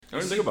I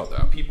didn't think about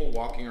that. People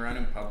walking around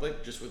in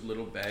public just with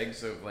little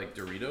bags of like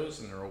Doritos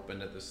and they're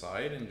opened at the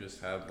side and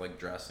just have like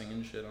dressing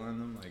and shit on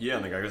them. Like, Yeah,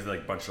 and the guy was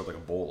like bunched up like a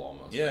bowl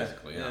almost. Yeah,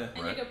 Basically. yeah.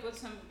 And Right. you can put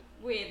some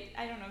with,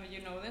 I don't know if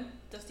you know them,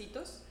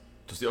 Tostitos.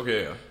 Just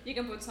okay, yeah. You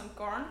can put some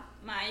corn,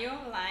 mayo,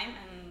 lime,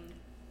 and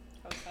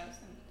hot sauce.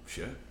 And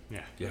Shit.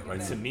 Yeah. Yeah, right.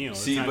 It's a meal.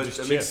 See, it's not but just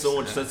it makes so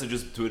chips. much sense to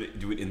just do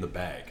it in the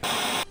bag.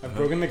 I've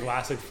broken the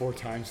glass like 4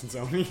 times since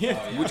owning it.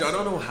 Which I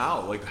don't know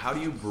how. Like, how do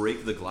you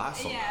break the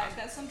glass on yeah, that?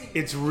 that's something.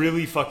 It's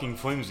really fucking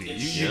flimsy.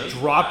 You Yeah.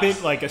 drop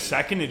it like a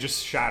second, it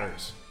just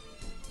shatters.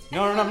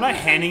 No, I'm not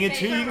handing it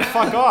to you. You can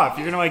fuck off.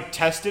 You're gonna like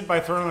test it by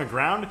throwing it on the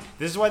ground.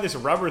 This is why this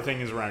rubber thing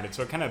is around it,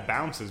 so it kind of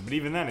bounces. But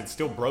even then, it's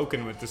still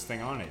broken with this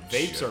thing on it.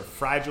 Vapes Shit. are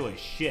fragile as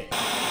shit.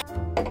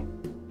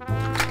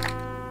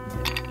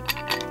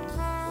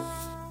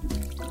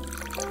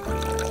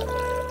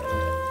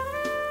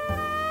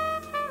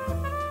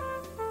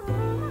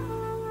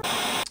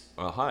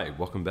 Hi,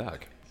 welcome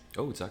back.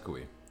 Oh, it's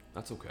echoey.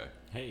 That's okay.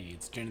 Hey,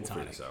 it's gin and We'll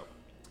figure tonic.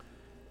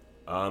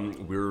 this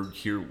out. We're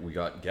here. We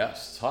got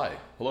guests. Hi.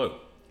 Hello.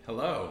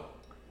 hello,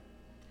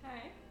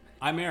 Hi,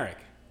 I'm Eric.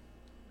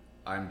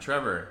 I'm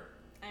Trevor.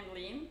 I'm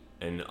Liam.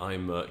 And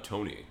I'm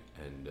Tony.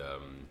 And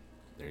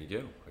there you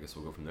go. I guess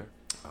we'll go from there.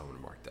 I want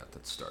to mark that.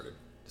 That started.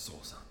 This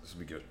whole sound. This will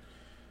be good.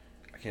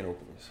 I can't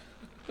open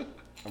this.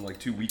 I'm like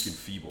too weak and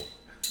feeble.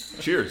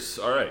 Cheers.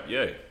 All right.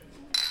 Yay.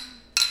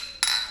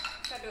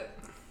 Salud.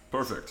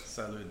 Perfect.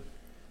 Salud.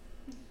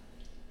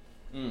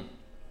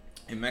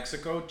 In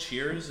Mexico,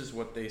 cheers is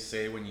what they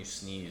say when you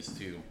sneeze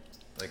too.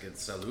 Like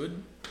it's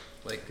salud,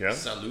 like Yeah.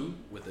 salud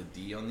with a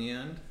D on the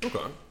end. Okay.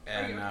 Or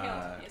And your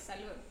health. Yes,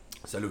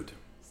 salud. Salute.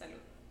 Salud.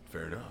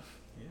 Fair enough.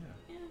 yeah.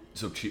 Yeah.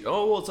 So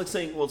oh well, it's like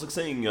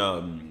saying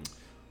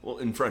well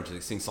in French it's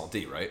like saying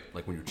santé, right?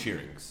 Like when you're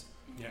cheering.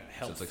 Yeah, So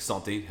health. it's like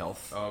santé,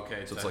 health. Oh,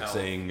 okay, So to it's like health.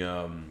 saying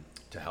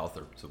to health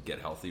or so get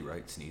healthy,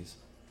 right? Sneeze.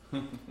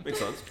 Makes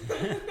sense.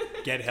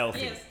 Get healthy.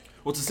 Yes.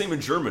 Well, it's the same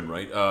in German,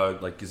 right?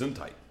 Like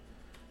Gesundheit.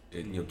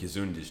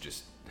 Gesund is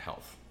just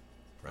health,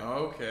 right?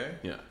 Oh, okay.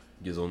 Yeah.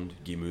 Gesund,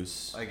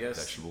 Gemüse, I guess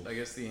vegetable.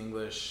 the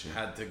English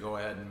had to go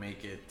ahead and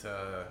make it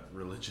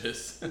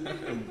religious.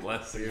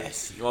 Bless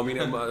you. Well, I mean,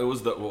 it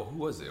was who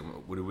was it? It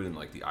would have been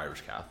like the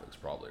Irish Catholics,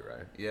 probably,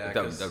 right? Yeah, Like,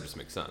 that 'cause would just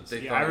make sense. they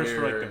The thought Irish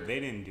were your- like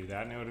they didn't do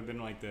that, and it would have been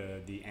like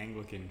the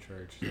Anglican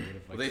church. They, would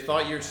have, like, They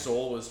thought your that.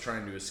 soul was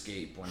trying to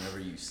escape whenever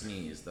you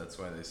sneezed. That's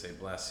why they say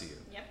bless you.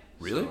 Yep.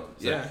 Really? So,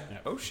 Is that- yeah. Yeah.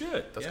 Oh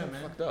shit, that's Yeah, kind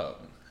of man. fucked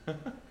up.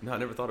 No, I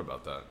never thought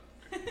about that.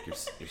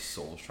 Your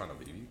soul's trying to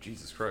leave you.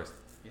 Jesus Christ.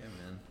 Yeah,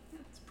 man.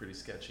 It's pretty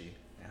sketchy.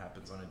 It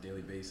happens on a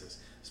daily basis,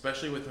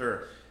 especially with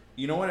her.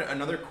 You know what?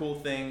 Another cool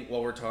thing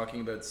while we're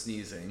talking about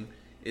sneezing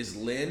is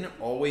Lynn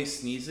always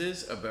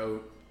sneezes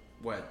about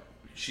what?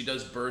 She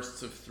does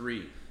bursts of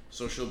 3.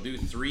 So she'll do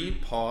 3,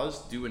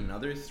 pause, do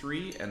another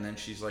 3, and then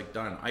she's like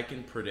done. I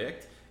can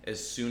predict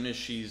as soon as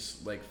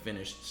she's like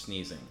finished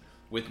sneezing.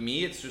 With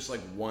me, it's just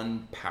like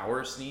one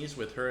power sneeze.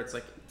 With her, it's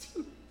like.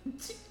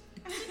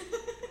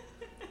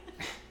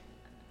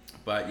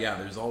 But yeah,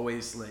 there's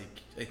always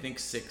like I think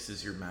 6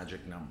 is your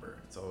magic number.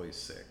 It's always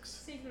 6,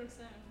 6 or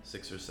 7.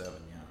 6 or 7,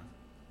 yeah.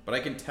 But I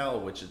can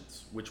tell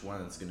which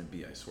one it's gonna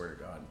be. I swear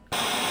to God.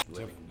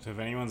 So if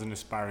anyone's an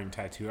aspiring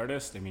tattoo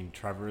artist, I mean,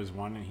 Trevor is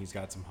one, and he's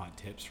got some hot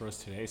tips for us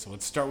today. So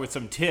let's start with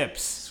some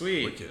tips.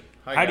 Sweet. Wicked.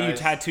 Hi, How do you guys.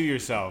 tattoo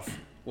yourself?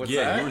 What's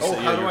yeah, that? you were Oh,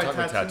 saying, how you do were I talking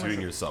about tattoo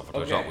tattooing myself? yourself, which I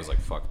Okay. thought was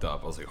like fucked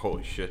up. I was like,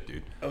 holy shit,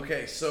 dude.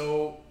 Okay,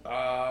 so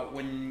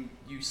when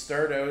you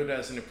start out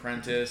as an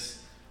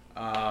apprentice,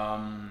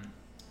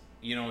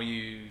 you know,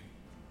 you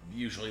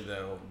usually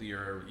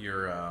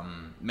your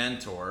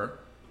mentor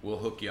will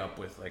hook you up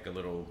with like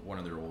one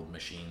of their old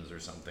machines or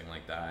something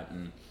like that,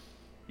 and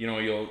you know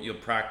you'll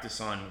practice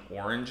on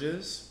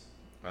oranges.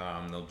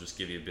 They'll just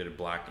give you a bit of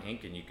black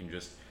ink, and you can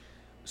just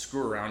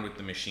screw around with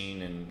the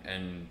machine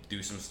and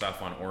do some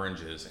stuff on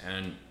oranges.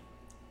 And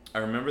I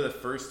remember the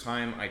first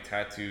time I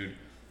tattooed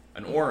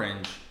an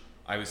orange,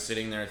 I was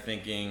sitting there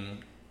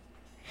thinking,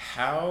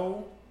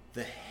 how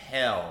the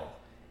hell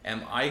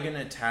am I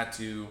gonna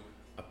tattoo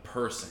a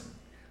person?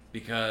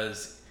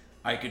 Because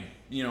I could,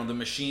 you know, the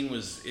machine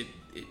was,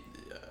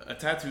 a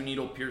tattoo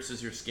needle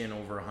pierces your skin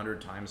over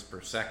 100 times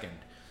per second.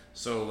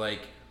 So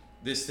like,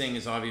 this thing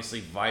is obviously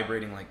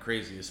vibrating like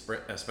crazy,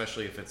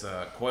 especially if it's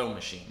a coil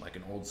machine, like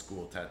an old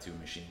school tattoo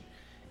machine.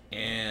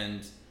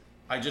 And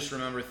I just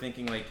remember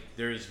thinking like,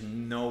 there's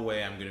no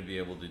way I'm gonna be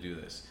able to do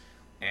this.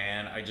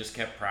 And I just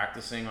kept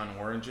practicing on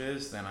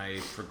oranges. Then I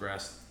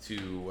progressed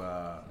to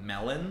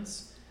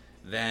melons.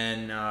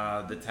 Then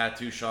the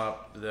tattoo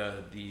shop,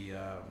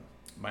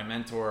 my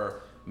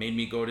mentor made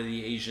me go to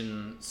the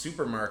Asian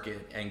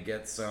supermarket and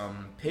get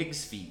some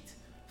pig's feet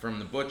from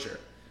the butcher.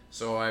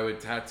 So I would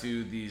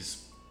tattoo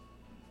these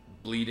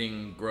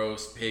bleeding,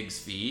 gross pig's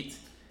feet.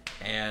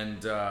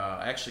 And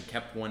I actually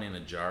kept one in a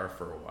jar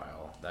for a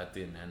while. That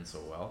didn't end so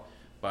well.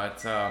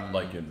 But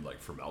Like in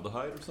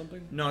formaldehyde or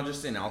something? no,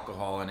 just in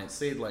alcohol, and it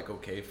stayed like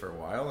okay for a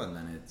while, and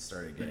then it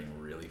started getting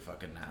really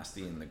fucking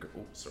nasty. And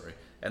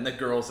and the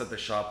girls at the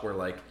shop were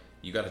like,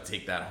 "You got to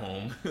take that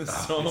home."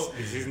 So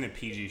This isn't a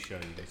PG show,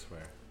 you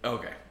swear.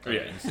 Okay. Yeah,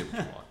 you say what you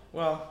want.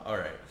 Well, all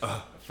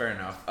right. Fair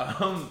enough.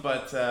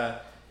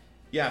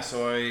 Yeah,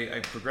 so I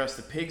progressed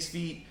to pig's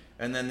feet,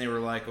 and then they were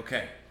like,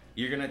 okay,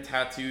 you're going to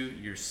tattoo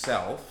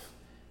yourself,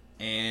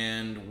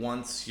 and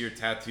once your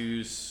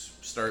tattoos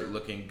start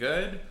looking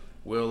good,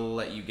 we'll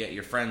let you get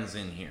your friends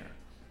in here.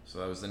 So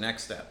that was the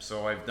next step.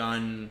 So I've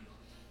done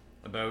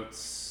about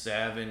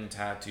 7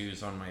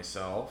 tattoos on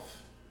myself.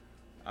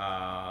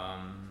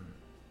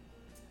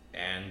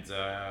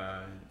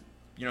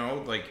 You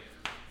know, like,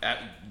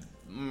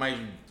 my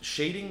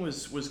shading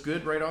was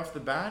good right off the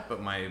bat,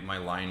 but my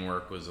line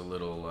work was a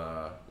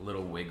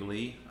little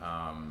wiggly.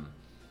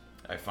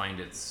 I find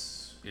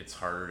it's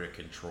harder to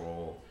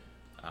control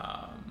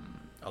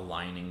a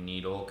lining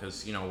needle,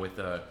 because you know, with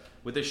a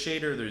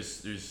shader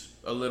there's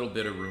a little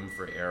bit of room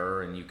for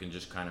error, and you can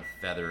just kind of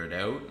feather it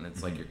out, and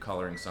it's like you're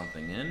coloring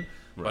something in.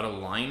 Right. But a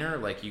liner,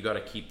 like, you got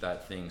to keep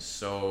that thing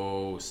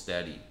so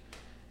steady.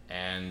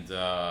 And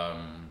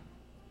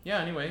yeah,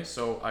 anyway,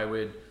 so I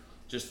would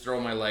just throw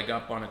my leg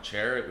up on a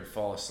chair, it would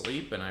fall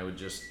asleep, and I would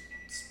just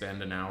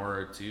spend an hour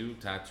or 2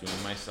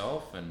 tattooing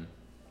myself, and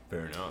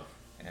Fair enough.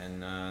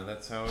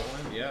 that's how it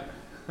went. Yeah.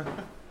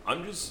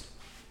 I'm just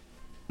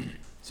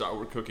sorry,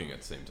 we're cooking at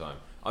the same time.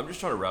 I'm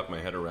just trying to wrap my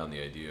head around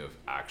the idea of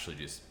actually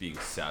just being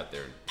sat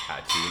there and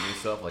tattooing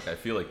yourself. Like, I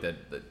feel like that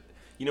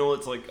you know,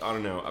 it's like, I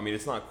don't know. I mean,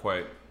 it's not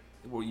quite.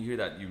 Well, you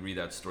read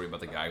that story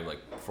about the guy who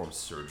like performed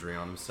surgery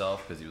on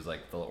himself because he was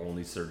like the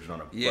only surgeon on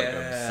like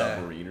a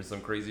submarine or some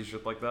crazy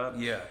shit like that.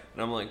 Yeah.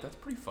 And I'm like, that's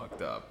pretty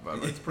fucked up.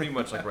 But it's pretty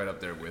much like right up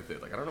there with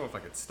it. Like, I don't know if I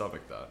could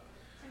stomach that.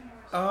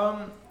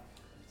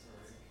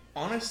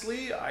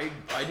 Honestly, I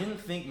didn't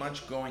think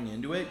much going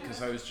into it,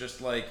 because I was just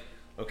like,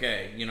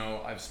 okay, you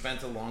know, I've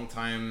spent a long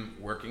time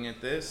working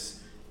at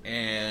this,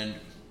 and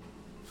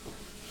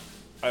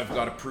I've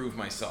got to prove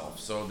myself.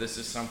 So this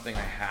is something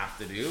I have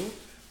to do.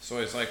 So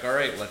I was like, all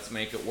right, let's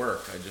make it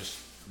work. I just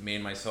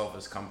made myself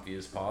as comfy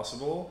as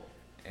possible,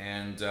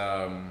 and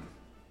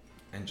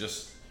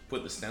just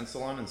put the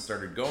stencil on and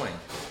started going.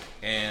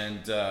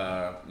 And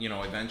you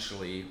know,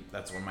 eventually,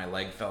 that's when my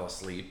leg fell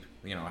asleep.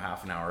 You know,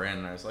 half an hour in,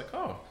 and I was like,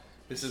 oh,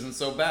 this isn't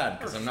so bad,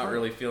 because I'm not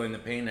really feeling the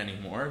pain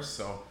anymore.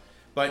 So,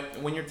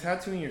 but when you're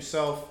tattooing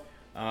yourself,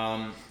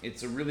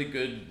 it's a really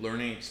good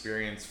learning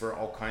experience for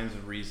all kinds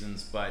of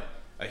reasons. But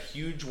a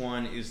huge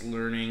one is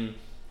learning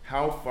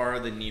how far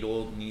the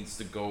needle needs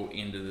to go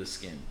into the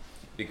skin,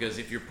 because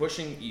if you're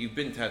pushing, you've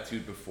been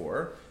tattooed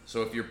before,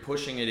 so if you're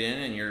pushing it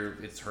in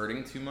and it's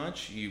hurting too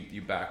much,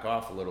 you back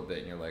off a little bit,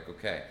 and you're like,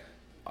 okay,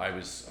 I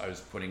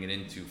was putting it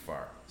in too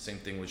far. Same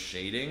thing with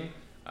shading,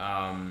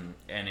 and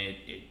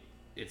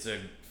it's a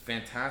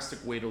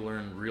fantastic way to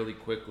learn really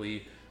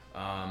quickly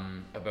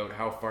about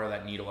how far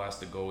that needle has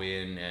to go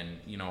in, and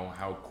you know,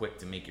 how quick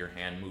to make your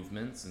hand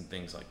movements and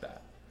things like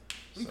that.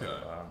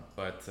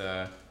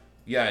 So,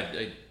 yeah,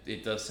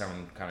 it does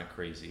sound kind of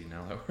crazy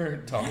now that we're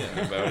talking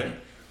about it.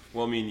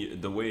 Well, I mean,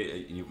 the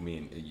way you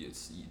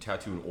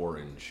tattoo an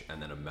orange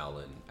and then a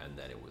melon, and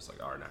then it was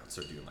like, all right, now I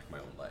start doing like my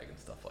own leg and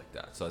stuff like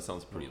that. So that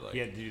sounds pretty like. You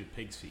had to do the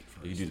pig's feet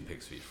first. You do the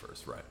pig's feet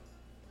first, right?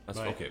 That's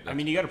But, okay. I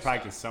mean, you got to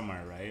practice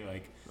somewhere, right?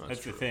 Like, that's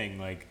the true. thing.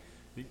 Like,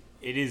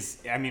 it is.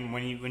 I mean,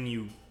 when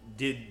you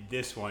did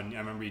this one, I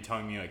remember you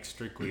telling me like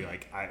strictly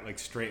like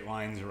straight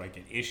lines are like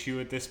an issue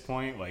at this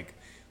point. Like,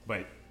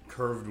 but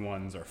curved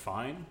ones are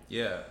fine.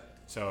 Yeah.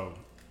 So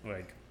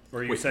like,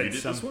 or you Wait, said you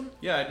did some. this one?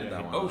 Yeah, I did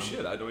that one. Oh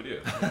shit, I had no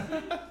idea.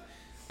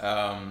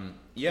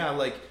 Yeah,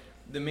 like,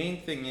 the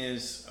main thing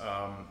is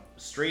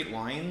straight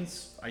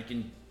lines.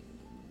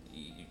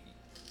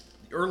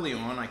 Early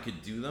on I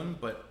could do them,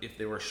 but if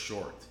they were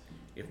short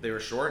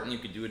and you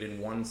could do it in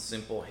one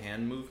simple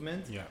hand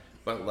movement. Yeah.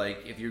 But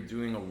like, if you're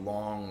doing a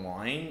long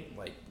line,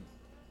 like,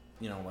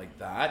 you know, like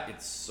that,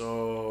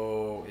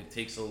 it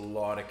takes a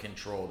lot of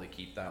control to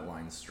keep that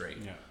line straight.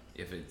 Yeah.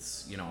 If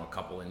it's, you know, a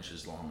couple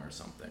inches long or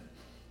something.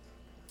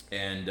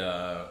 And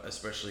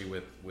especially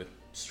with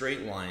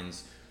straight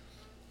lines,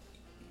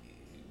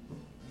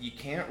 you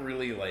can't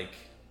really, like,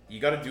 you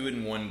got to do it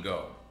in one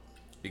go,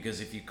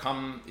 because if you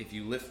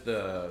lift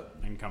the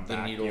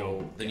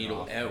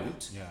needle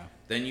out, Yeah.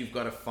 then you've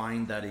got to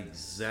find that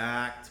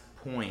exact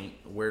point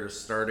where to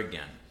start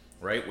again,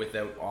 right,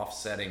 without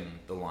offsetting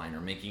the line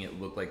or making it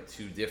look like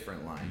 2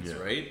 different lines. Yeah.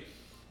 Right?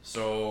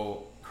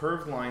 So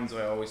curved lines,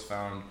 I always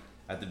found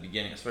at the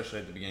beginning, especially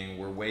at the beginning,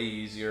 were way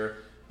easier,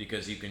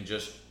 because you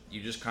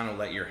just kind of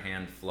let your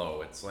hand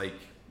flow. It's like,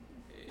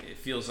 it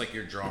feels like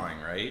you're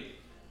drawing, right?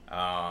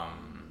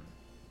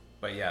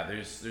 But yeah,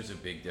 there's a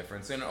big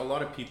difference, and a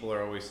lot of people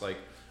are always like,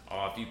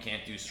 oh, if you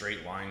can't do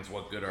straight lines,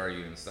 what good are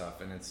you, and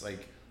stuff. And it's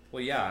like,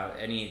 well, yeah,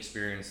 any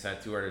experienced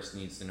tattoo artist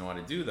needs to know how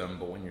to do them,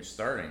 but when you're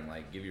starting,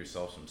 like, give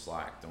yourself some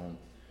slack. Don't,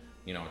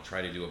 you know,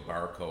 try to do a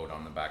barcode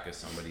on the back of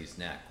somebody's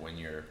neck when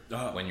you're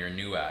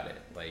new at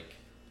it. Like,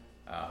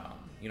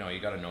 you know, you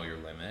got to know your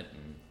limit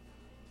and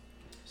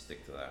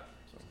stick to that.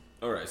 So.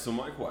 All right. So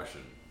my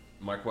question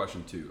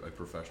to a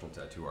professional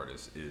tattoo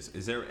artist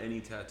is there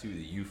any tattoo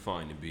that you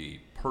find to be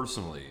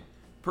personally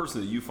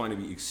you find to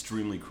be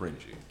extremely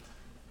cringy?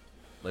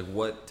 Like,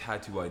 what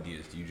tattoo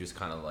ideas do you just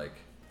kind of like?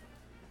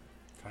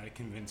 Try to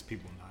convince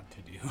people not to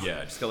do.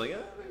 Yeah, just go like,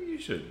 maybe you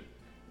should.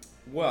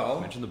 Well,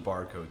 I mentioned the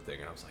barcode thing,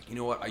 and I was like, you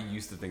know what? I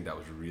used to think that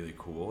was really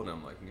cool, and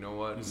I'm like, you know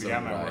what? The guy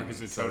at my work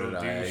is a total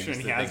douche, and used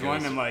he to has think it one.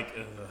 was- I'm like,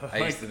 ugh.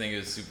 I used to think it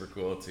was super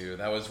cool too.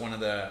 That was one of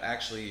the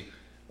actually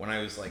when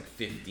I was like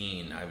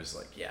 15, I was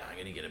like, yeah, I'm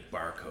gonna get a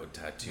barcode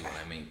tattoo when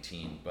I'm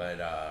 18.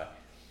 But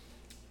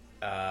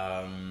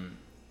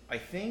I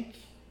think,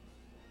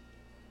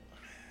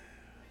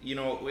 you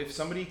know, if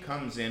somebody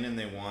comes in and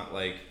they want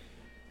like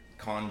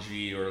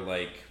kanji or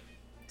like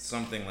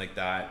something like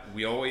that,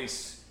 we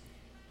always,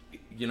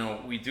 you know,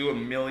 we do a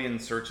million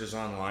searches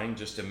online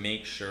just to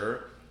make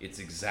sure it's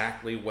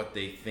exactly what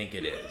they think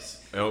it is.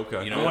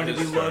 Okay. You know, I want to be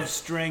just- love,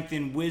 strength,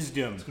 and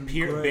wisdom.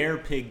 Bear,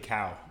 pig,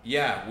 cow.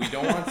 Yeah, we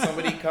don't want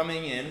somebody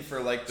coming in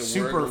for like the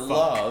Super word fuck.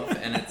 love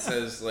and it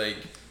says like,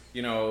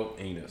 you know,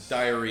 Anus.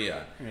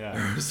 diarrhea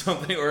Yeah. or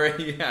something, or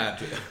yeah,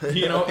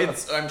 you know,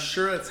 I'm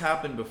sure it's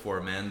happened before,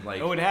 man. Like,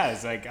 Oh, it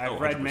has. Like I've Oh,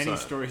 read many 100%.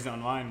 stories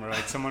online where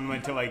like someone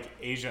went to like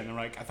Asia and they're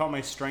like, I thought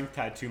my strength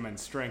tattoo meant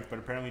strength, but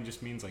apparently it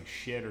just means like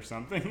shit or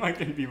something. Like,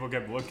 and people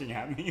kept looking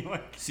at me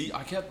like. See,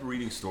 I kept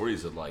reading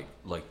stories of like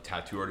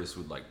tattoo artists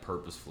would like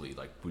purposefully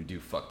would do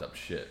fucked up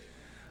shit.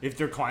 If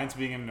their client's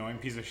being an annoying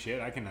piece of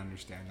shit, I can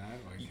understand that.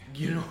 Like,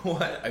 you know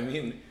what? I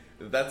mean,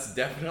 that's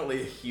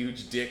definitely a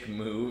huge dick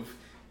move,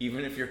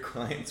 even if your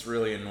client's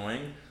really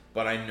annoying.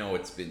 But I know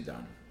it's been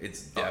done.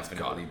 It's Oh, it's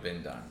definitely gotta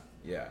been done.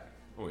 Yeah.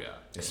 Oh yeah,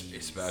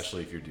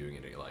 especially if you're doing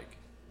it like,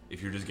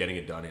 if you're just getting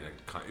it done in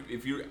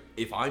a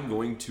if I'm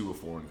going to a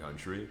foreign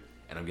country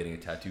and I'm getting a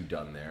tattoo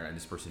done there, and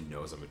this person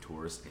knows I'm a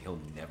tourist, and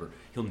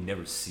he'll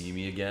never see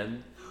me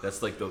again.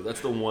 That's like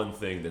that's the one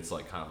thing that's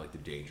like kind of like the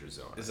danger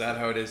zone. Is that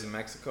how it is in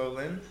Mexico,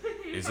 Lynn?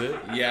 Is it?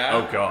 Yeah.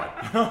 Oh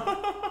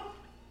god.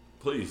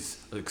 Please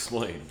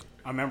explain.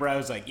 I remember I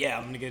was like, yeah,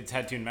 I'm gonna get a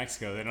tattoo in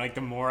Mexico. Then like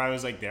the more I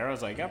was like there, I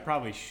was like, I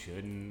probably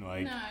shouldn't.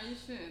 Like, No, you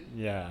should.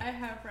 yeah. I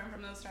have a friend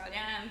from Australia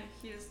and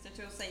his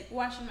tattoo say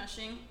washing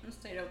machine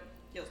instead of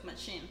just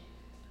machine.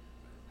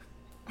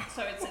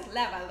 So it's like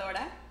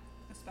lavadora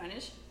in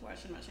Spanish,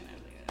 washing machine. I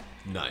was like,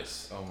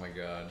 Nice. Oh my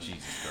god.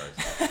 Jesus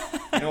Christ.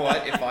 You know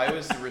what? If I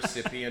was the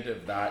recipient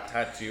of that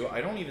tattoo,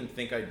 I don't even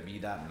think I'd be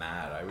that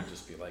mad. I would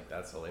just be like,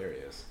 "That's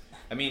hilarious."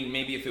 I mean,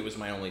 maybe if it was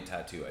my only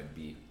tattoo, I'd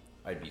be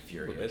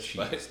furious.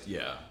 But,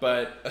 Yeah.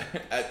 but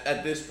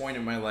at this point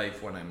in my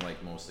life, when I'm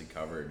like mostly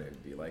covered,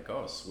 I'd be like,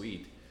 "Oh,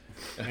 sweet."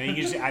 And then you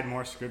can just add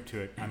more script to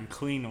it. I'm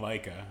clean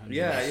Leica. And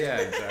Yeah,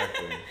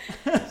 exactly.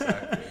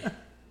 Exactly.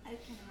 I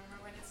can't remember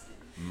what it's.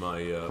 My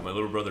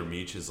little brother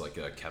Meech is like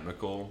a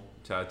chemical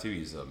tattoo.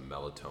 He's a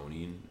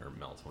melatonin.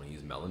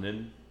 He's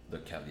melanin. The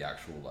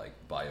actual like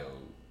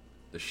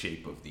the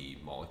shape of the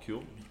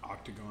molecule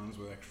octagons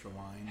with extra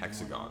lines.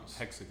 Hexagons.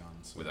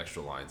 Hexagons. with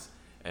extra lines.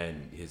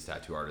 And his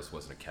tattoo artist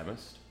wasn't a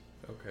chemist,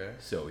 Okay.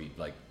 so he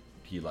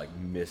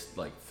missed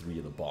like 3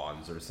 of the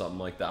bonds or something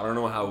like that. I don't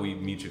know how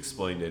Meech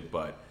explained it,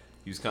 but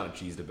he was kind of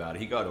cheesed about it.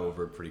 He got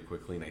over it pretty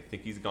quickly, and I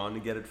think he's gone to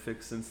get it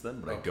fixed since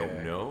then. But I don't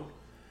Okay. know.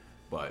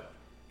 But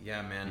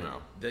Yeah, man.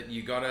 No. That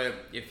you gotta,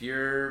 if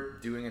you're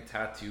doing a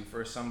tattoo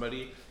for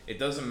somebody, it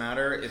doesn't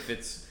matter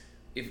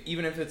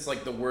even if it's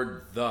like the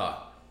word "the,"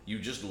 you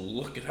just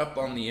look it up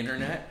on the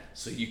internet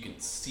so you can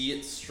see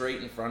it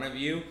straight in front of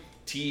you.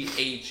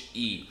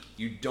 THE.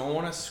 You don't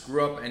want to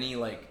screw up any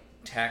like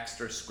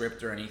text or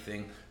script or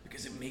anything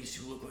because it makes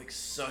you look like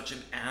such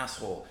an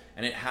asshole,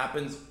 and it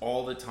happens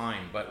all the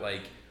time. But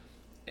like,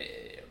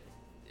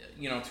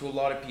 you know, to a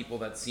lot of people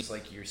that seems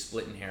like you're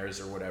splitting hairs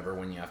or whatever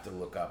when you have to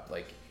look up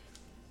like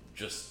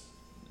just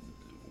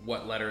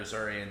what letters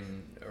are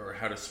in or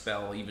how to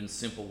spell even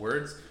simple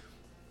words.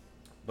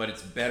 But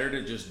it's better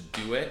to just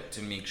do it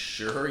to make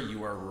sure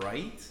you are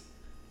right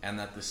and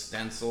that the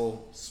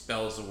stencil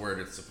spells the word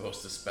it's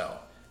supposed to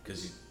spell,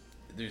 because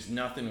there's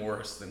nothing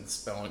worse than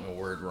spelling a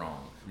word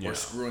wrong Yeah. or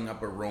screwing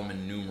up a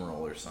Roman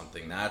numeral or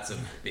something. That's a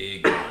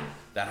big one.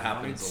 That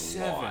happens a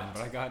 7, lot.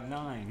 but I got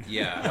 9.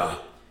 Yeah,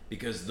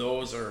 because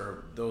those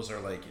are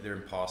like they're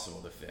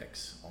impossible to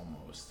fix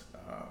almost.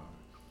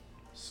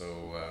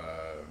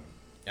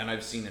 And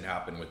I've seen it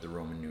happen with the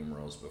Roman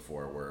numerals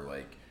before, where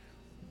like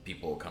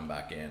people will come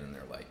back in and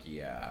they're like,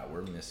 "Yeah,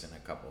 we're missing a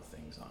couple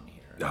things on here."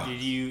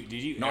 Did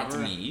you Not ever,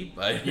 to me,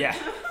 but Yeah.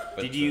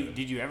 But, did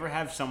you ever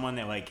have someone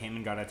that like came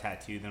and got a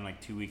tattoo, then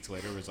like 2 weeks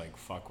later was like,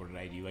 fuck, what did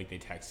I do? Like they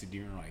texted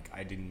you and like,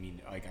 I didn't mean,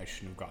 like I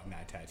shouldn't have gotten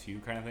that tattoo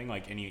kind of thing?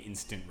 Like any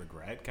instant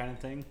regret kind of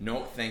thing?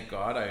 No, thank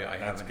God I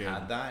haven't good.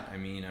 had that. I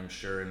mean, I'm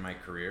sure in my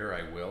career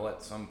I will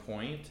at some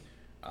point.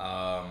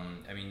 I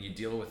mean, you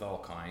deal with all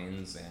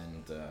kinds,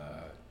 and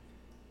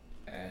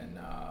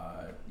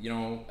you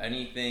know,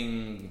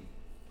 anything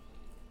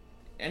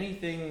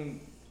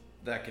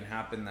that can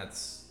happen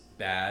that's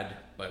bad,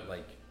 but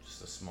like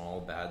just a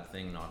small bad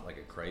thing, not like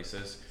a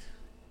crisis,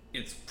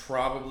 it's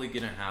probably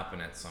gonna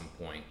happen at some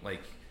point.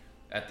 Like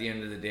at the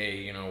end of the day,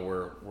 you know,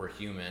 we're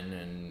human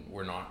and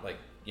we're not like,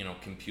 you know,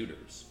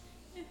 computers.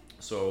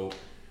 So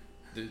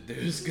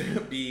there's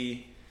gonna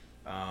be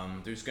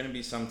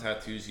some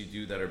tattoos you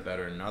do that are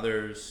better than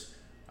others.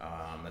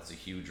 That's a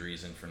huge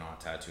reason for not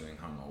tattooing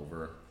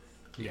hungover.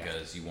 Yeah.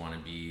 because you want to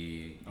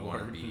be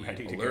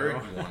ready to alert.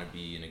 go. You want to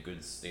be in a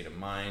good state of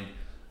mind.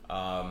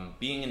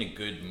 Being in a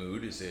good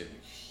mood is a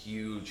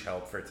huge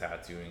help for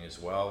tattooing as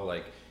well.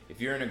 Like if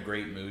you're in a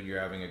great mood, you're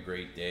having a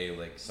great day.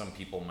 Like some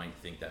people might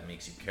think that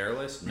makes you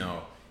careless.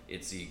 No,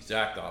 it's the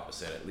exact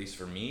opposite. At least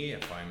for me,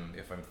 if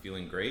I'm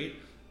feeling great,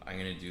 I'm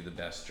gonna do the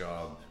best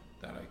job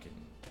that I can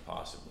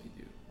possibly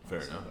do. on Fair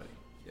enough. somebody.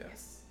 Yeah.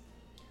 Yes.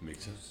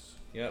 Makes sense.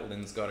 Yeah,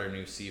 Lynn's got her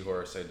new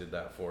seahorse. I did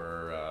that for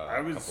her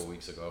a couple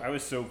weeks ago. I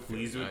was so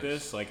pleased with nice.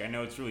 this. Like, I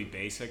know it's really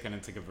basic and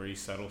it's like a very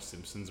subtle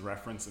Simpsons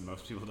reference that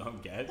most people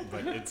don't get,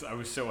 but I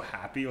was so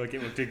happy. Like,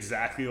 it looked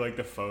exactly like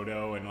the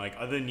photo, and like,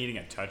 other than needing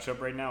a touch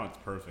up right now, it's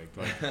perfect.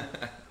 Like,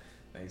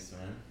 Thanks,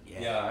 man.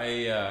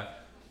 Yeah.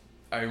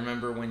 I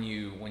remember when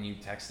you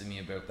texted me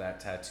about that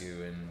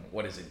tattoo and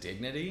what is it,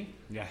 Dignity?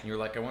 Yeah. And you were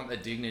like, I want the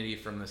Dignity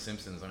from The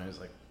Simpsons, and I was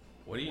like,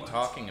 what are you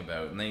talking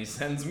about? And then he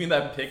sends me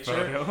that picture,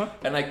 Photo?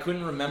 and I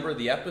couldn't remember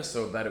the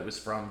episode that it was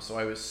from, so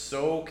I was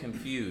so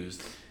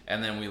confused.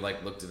 And then we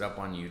like looked it up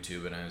on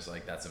YouTube, and I was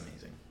like, that's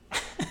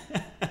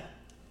amazing.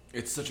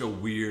 It's such a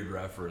weird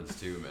reference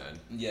too, man.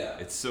 Yeah,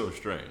 It's so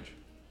strange.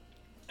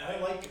 I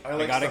like I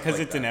got it stuff because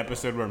like it's an that.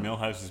 episode where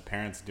Milhouse's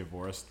parents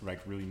divorced, like,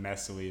 really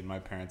messily, and my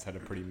parents had a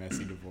pretty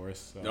messy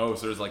divorce. So. Oh,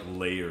 so there's like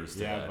layers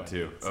to Yeah, that but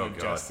too. it's Oh not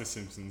god, just a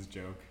Simpsons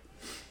joke.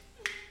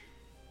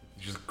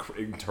 just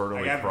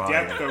internally I have crying.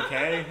 depth,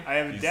 okay? I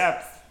have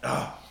depth.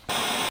 Oh,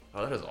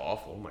 that is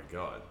awful. Oh my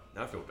god,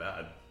 now I feel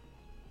bad.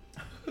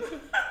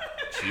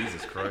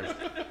 Jesus Christ.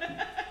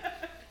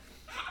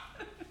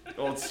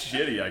 Well, it's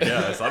shitty, I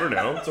guess. I don't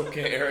know. It's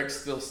okay. Eric's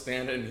still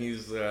standing.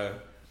 He's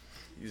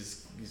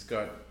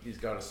got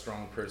a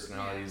strong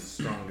personality. He's a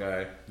strong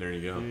guy. There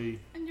you go. Hey.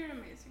 And you're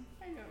amazing.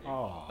 I know you.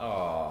 Aw.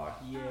 Aw.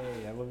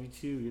 Yay, I love you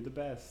too. You're the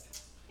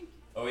best.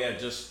 Oh yeah,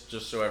 just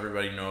so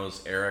everybody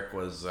knows, Eric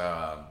was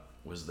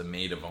the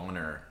maid of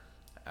honor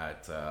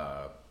at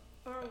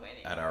Or a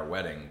wedding. at our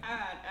wedding.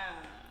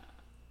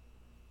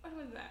 What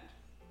was that?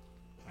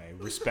 I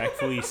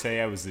respectfully say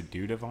I was the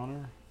dude of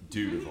honor.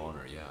 Dude of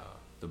honor, yeah.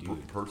 The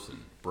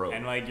person, bro.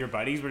 And like your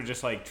buddies were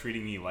just like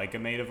treating me like a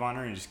maid of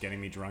honor and just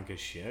getting me drunk as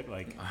shit.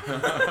 Like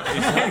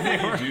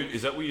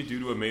Is that what you do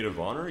to a maid of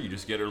honor? You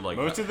just get her like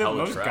most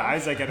hella trash?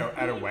 guys like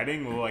at a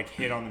wedding will like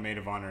hit on the maid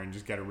of honor and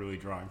just get her really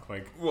drunk.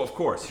 Like, Well, of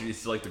course,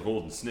 she's like the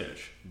golden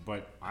snitch.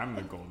 but I'm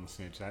the golden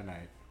snitch that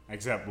night.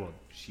 Except, well,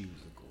 she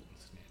was the golden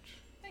snitch.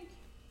 Thank you.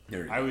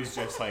 There you I go. was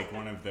just like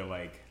one of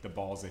the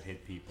balls that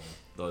hit people.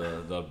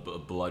 The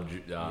blood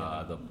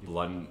the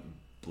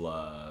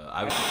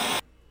blood.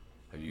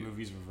 Have you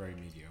Movies were very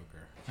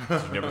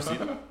mediocre. never seen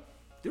them?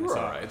 They were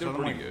alright. They were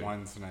pretty good.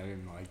 Once and I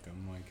didn't like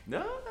them. Like,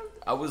 No,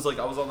 I was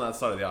on that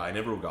side of the aisle. I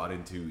never got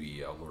into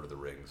the Lord of the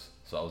Rings,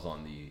 so I was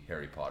on the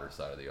Harry Potter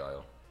side of the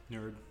aisle.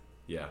 nerd.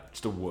 Yeah,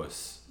 just a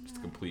wuss, just a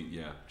complete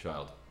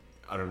child.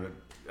 I don't know.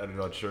 I'm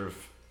not sure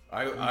if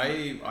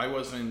I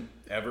wasn't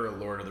ever a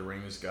Lord of the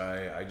Rings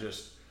guy. I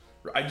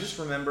just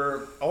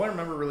remember, all I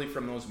remember really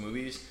from those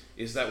movies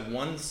is that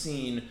one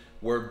scene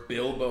where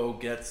Bilbo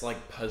gets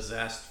like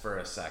possessed for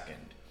a second.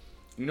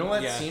 You know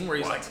that Yeah. scene where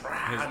he's like,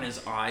 "Rah," and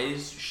his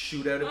eyes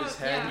shoot out of his Oh,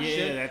 head and yeah.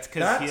 shit? Yeah, that's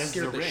 'cause that he has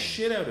scared the the ring.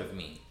 shit out of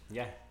me.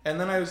 Yeah. And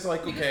then I was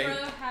like, Because okay,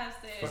 Frodo has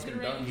the Fucking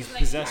ring. done. He's like,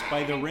 possessed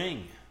by the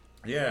ring.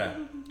 yeah.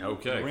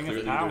 okay, Ring of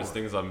clearly Power. there's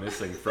things I'm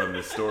missing from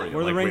this story. Lord of I'm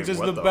the like, Rings wait, is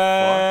what the fuck?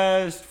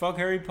 best. Fuck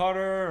Harry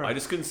Potter. I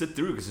just couldn't sit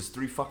through because it's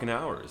 3 fucking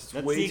hours. It's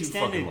That's way the too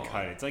fucking extended long.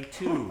 cut. It's like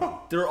 2.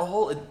 They're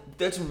all.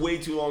 That's way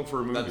too long for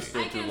a movie. That's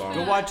still I too can long. Go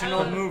spend watch an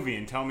old hours movie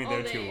and tell me all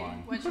they're day too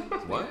long. watching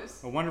those What?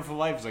 videos. A Wonderful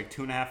Life is like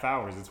 2.5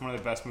 hours. It's one of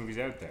the best movies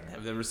out there.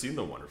 I've never seen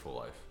The Wonderful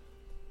Life.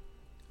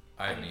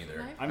 I haven't either.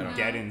 Life? I'm No.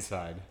 dead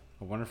inside.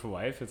 A Wonderful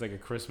Life. It's like a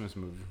Christmas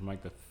movie from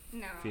like the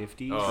No.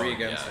 50s. Oh, Three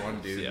against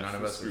one, dude. Yeah, None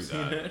of us screw have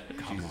seen that. it.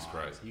 Jesus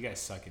Christ. You guys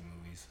suck at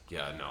movies.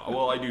 Yeah, no.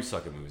 Well, I do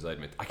suck at movies. I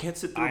admit. I can't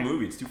sit through a I-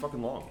 movie. It's too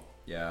fucking long.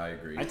 Yeah, I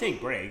agree. I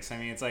take breaks. I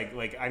mean, it's I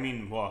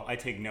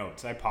take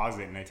notes. I pause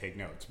it and I take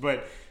notes.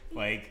 But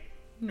like,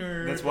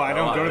 Nerd. that's why I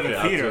don't go to the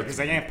yeah, theater that's- because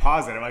I can't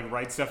pause it. I like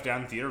write stuff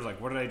down in theaters. Like,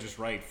 what did I just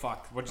write?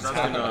 Fuck, what just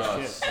happened?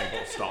 Shit.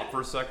 Like, Stop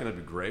for a second. That'd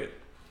be great.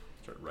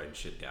 Start writing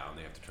shit down.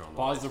 They have to turn on the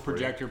pause lights the for you.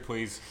 projector,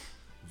 please.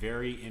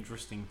 Very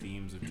interesting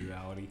themes of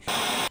duality.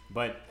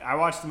 But I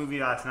watched the movie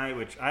last night,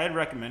 which I had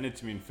recommended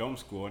to me in film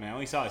school, and I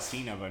only saw a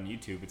scene of on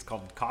YouTube. It's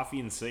called Coffee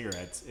and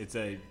Cigarettes. It's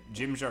a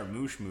Jim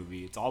Jarmusch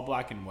movie. It's all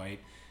black and white,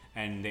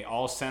 and they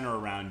all center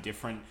around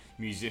different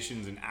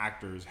musicians and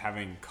actors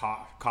having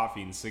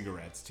coffee and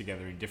cigarettes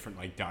together in different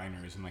like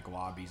diners and like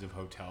lobbies of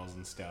hotels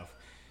and stuff.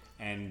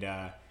 And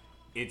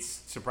it's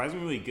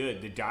surprisingly really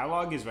good. The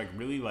dialogue is like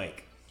really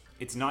like,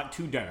 it's not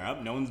too done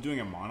up. No one's doing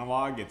a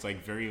monologue. It's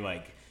like very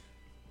like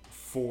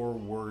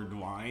 4-word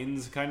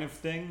lines kind of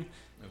thing.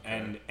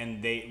 Okay.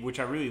 And they, which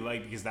I really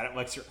like because that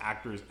lets your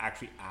actors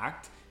actually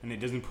act, and it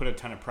doesn't put a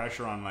ton of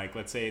pressure on, like,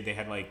 let's say they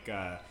had like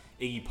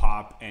Iggy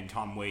Pop and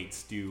Tom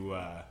Waits do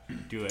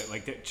it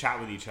like chat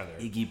with each other.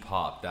 Iggy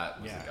Pop.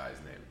 That was Yeah. the guy's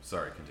name.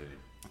 Sorry, continue.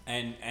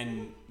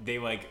 and they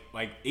like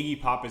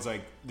Iggy Pop is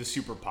like the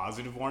super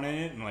positive one in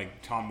it, and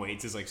like Tom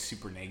Waits is like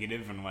super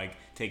negative and like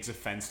takes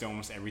offense to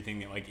almost everything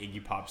that like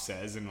Iggy Pop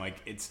says, and like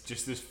it's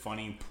just this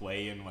funny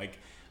play and like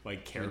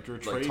character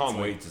traits. Tom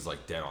Waits is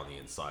like dead on the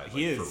inside. Like,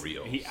 He is for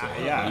real. He, So,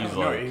 yeah, he's no,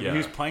 like, he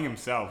was playing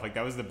himself. Like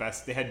that was the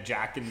best. They had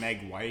Jack and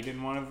Meg White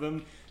in one of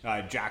them.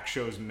 Jack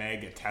shows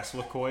Meg a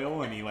Tesla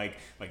coil, and he like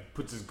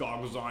puts his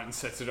goggles on and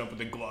sets it up with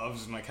the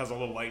gloves, and like has all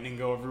the lightning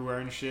go everywhere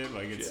and shit.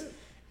 Like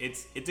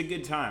it's a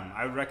good time.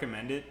 I would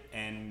recommend it,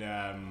 and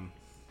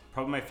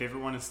probably my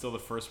favorite one is still the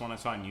first one I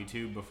saw on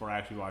YouTube before I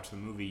actually watched the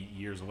movie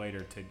years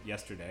later to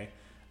yesterday.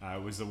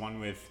 Was the one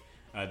with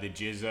the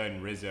Jizza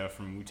and RZA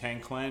from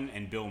Wu-Tang Clan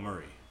and Bill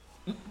Murray.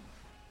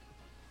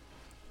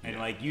 And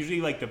like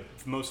usually like the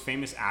most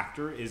famous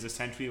actor is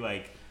essentially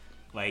like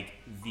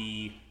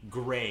the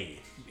gray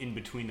in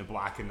between the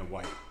black and the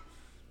white,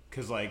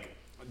 because like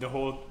the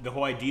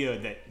whole idea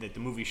that the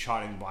movie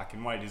shot in black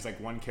and white is like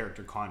one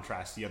character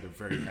contrasts the other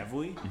very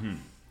heavily,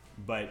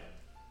 but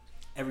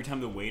every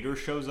time the waiter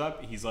shows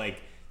up, he's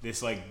like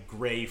this like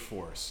gray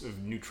force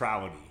of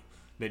neutrality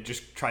that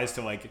just tries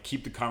to like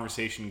keep the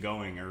conversation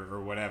going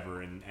or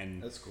whatever,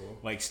 and That's cool.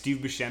 Like Steve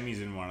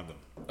Buscemi's in one of them.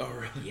 Oh,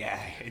 really? Yeah,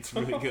 it's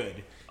really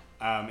good.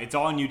 It's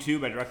all on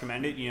YouTube. I'd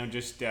recommend it. You know,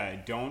 just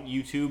don't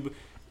YouTube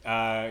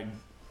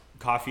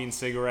Coffee and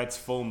Cigarettes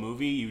full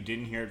movie. You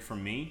didn't hear it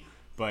from me,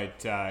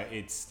 but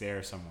it's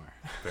there somewhere.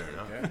 Fair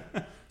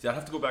enough. See, I'd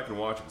have to go back and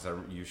watch it because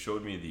you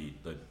showed me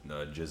the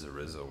Jizza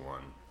RZA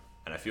one,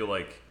 and I feel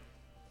like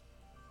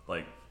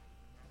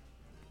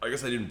I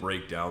guess I didn't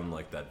break down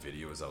like that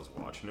video as I was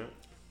watching it.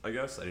 I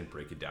guess I didn't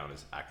break it down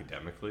as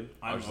academically.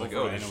 I was just like,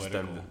 oh, it's just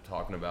them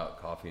talking about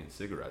coffee and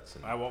cigarettes.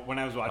 And when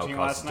I was watching it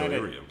last night,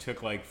 I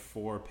took like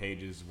 4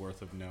 pages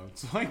worth of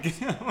notes.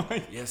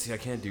 Yeah, see, I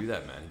can't do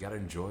that, man. You gotta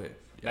enjoy it.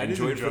 I That is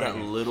enjoy it for that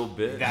enjoying it. little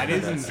bit. That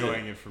is That's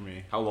enjoying it for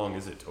me. How long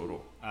is it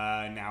total?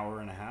 An hour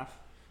and a half.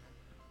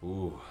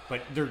 Ooh.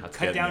 But they're That's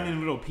cut down getting in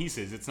little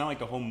pieces. It's not like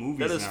the whole movie.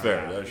 That is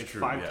fair. That is it's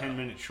true, 5-10 yeah.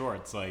 minute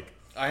shorts. Like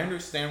I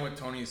understand what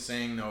Tony's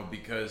saying though,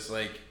 because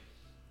like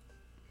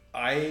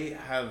I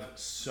have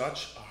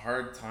such a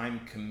hard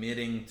time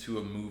committing to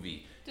a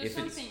movie. Do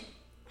something.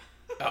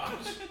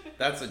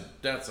 That's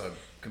a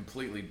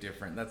completely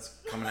different. That's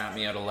coming at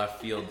me out of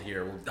left field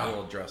here.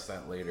 We'll address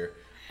that later.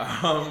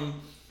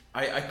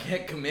 I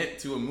can't commit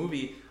to a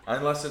movie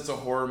unless it's a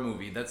horror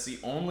movie. That's the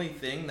only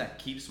thing that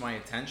keeps my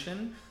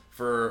attention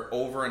for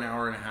over an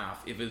hour and a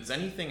half. If it's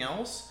anything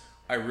else,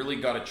 I really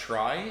gotta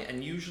try.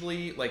 And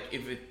usually, like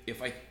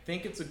if I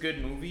think it's a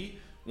good movie,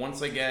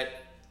 once I get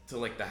to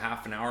like the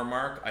half an hour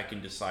mark, I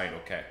can decide,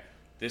 okay,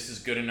 this is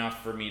good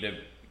enough for me to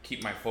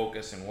keep my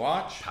focus and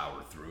watch,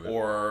 Power through it.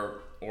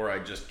 or I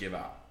just give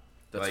up.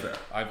 That's like fair.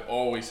 I've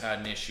always had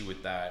an issue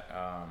with that.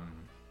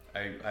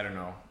 I don't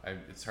know.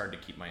 It's hard to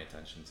keep my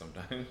attention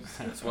sometimes.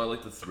 That's why I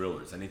like the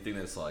thrillers. Anything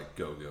that's like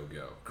go, go,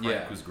 go. Crank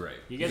Yeah. was great.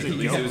 You guys are At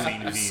least it was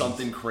dopamine fiends.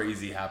 something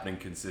crazy happening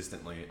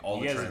consistently. All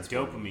You the guys are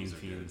Transformers dopamine movies are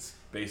good. fiends.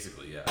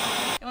 Basically,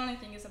 yeah. The only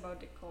thing is about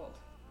the cold.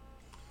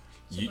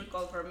 You- Super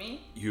cold for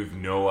me. You have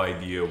no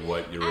idea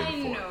what you're I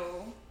in for.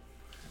 know.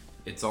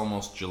 It's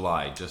almost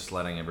July. Just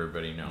letting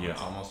everybody know. Yeah.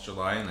 It's almost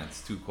July and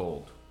it's too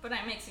cold. But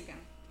I'm Mexican.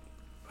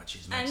 But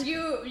she's And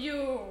Mexican.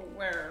 you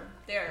were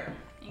there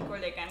in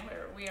Culiacan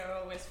where we are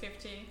always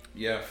 50.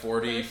 Yeah,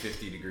 40,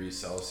 50 degrees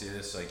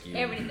Celsius. Like you,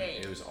 Every day.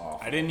 It was awful.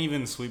 I didn't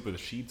even sleep with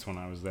sheets when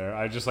I was there.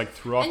 I just like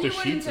threw off And the you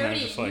were in sheets and I 30.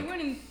 was just like, You were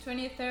in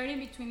 20, 30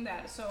 between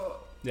that. So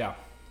yeah.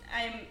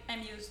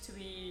 I'm used to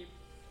be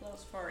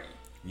plus 40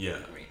 Yeah.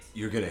 degrees.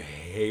 You're gonna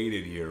hate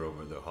it here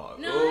over the hot.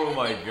 No, oh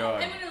my I'm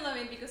god. gonna love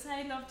it because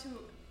I love to.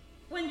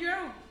 When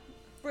you're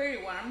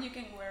pretty warm, you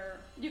can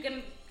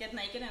get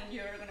naked and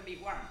you're gonna be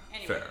warm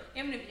anyway. Fair.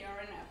 Even if you're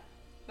in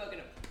a bucket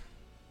of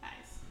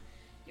ice,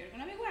 you're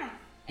gonna be warm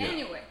Yeah.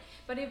 anyway.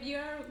 But if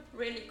you're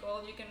really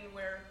cold, you can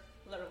wear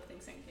a lot of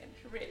things and get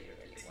really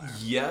warm.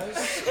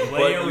 Yes,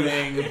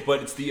 Layering.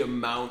 but it's the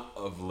amount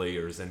of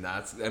layers, and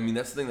that's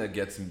the thing that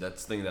gets me.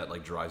 That's the thing that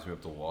like drives me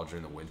up the wall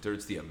during the winter.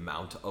 It's the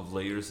amount of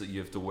layers that you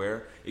have to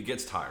wear. It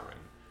gets tiring.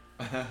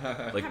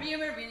 Like Have you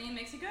ever been in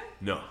Mexico?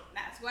 no,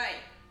 That's why.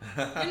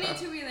 You need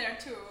to be there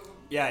too.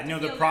 Yeah, no,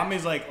 the Feel problem that.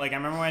 is like I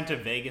remember I went to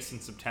Vegas in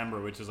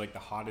September, which is like the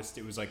hottest.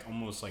 It was like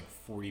almost like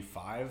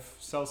 45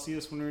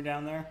 Celsius when we were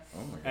down there. Oh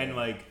my god. And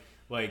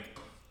like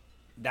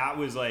that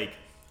was like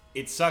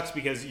it sucks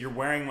because you're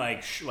wearing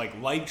like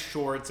light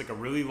shorts, like a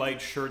really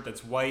light shirt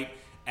that's white,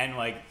 and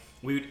like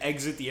we would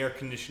exit the air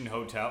conditioned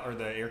hotel or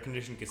the air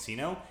conditioned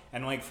casino,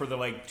 and like for the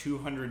like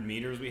 200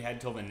 meters we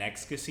had till the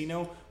next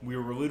casino, we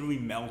were literally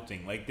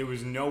melting. Like there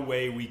was no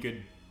way we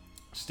could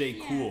stay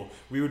cool.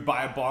 We would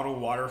buy a bottle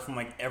of water from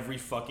like every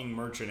fucking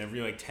merchant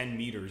every like 10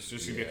 meters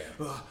just to get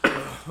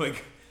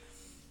like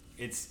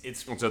it's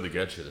that's how they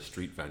get you. The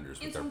street vendors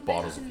with In their some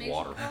bottles places of in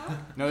water. Mexico,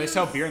 no, they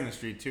sell beer in the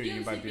street too. You you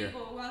can buy see beer.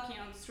 people walking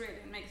on the street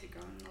in Mexico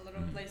in a lot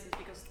of places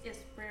because it's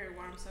very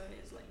warm, so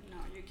it's like no,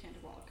 you can't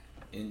walk.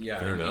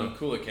 Fair in enough.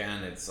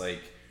 Culiacan, it's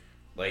like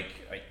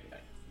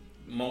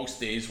most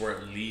days were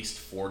at least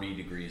 40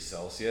 degrees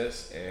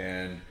Celsius,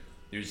 and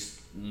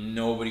There's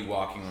nobody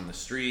walking on the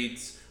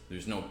streets.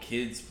 There's no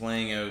kids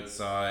playing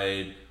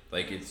outside.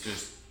 Like, it's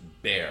just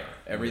bare.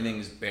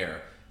 Everything's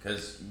bare.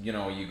 Because, you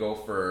know, you go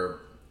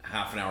for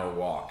half an hour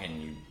walk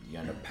and you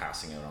end up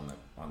passing out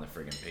on the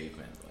friggin'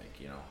 pavement. Like,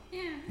 you know.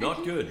 Yeah.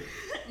 Not good.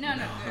 No,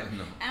 not good.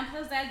 no. And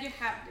plus that you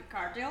have the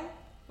cartel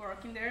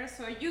working there,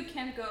 so you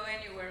can't go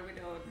anywhere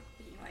without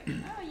being like,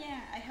 oh yeah,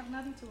 I have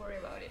nothing to worry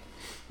about it.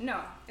 No,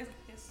 it's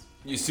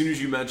As soon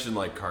as you mention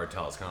like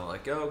cartel, it's kind of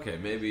like, oh, okay,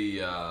 maybe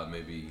you know,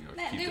 keep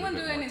they it a won't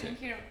bit do more anything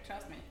tame. here,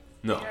 trust me.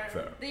 No, they are,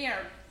 fair. They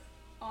are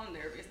on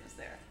their business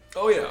there.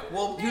 Oh yeah.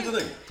 Well, here's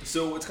the thing.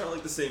 So it's kind of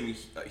like the same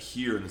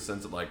here in the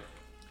sense that like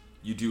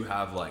you do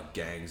have like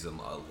gangs and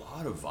a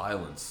lot of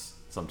violence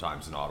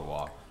sometimes in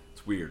Ottawa.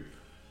 It's weird.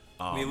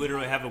 We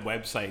literally have a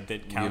website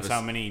that counts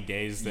how many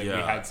days that we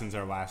Yeah. had since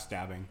our last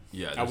stabbing.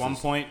 Yeah, At this one is-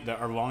 point,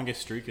 our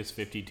longest streak is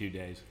 52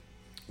 days.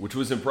 Which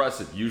was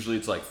impressive. Usually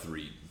it's like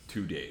 3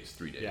 days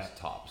Yeah.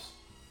 tops.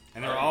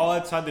 And they're all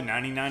outside the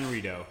 99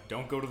 Rito.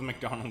 Don't go to the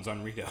McDonald's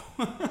on Rito.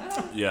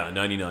 Yeah,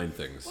 99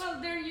 things.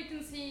 Well, there you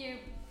can see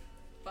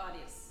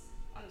bodies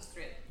on the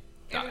street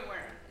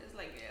everywhere. It's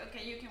like,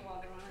 okay, you can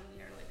walk around and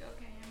you're like,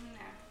 okay, I'm in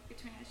a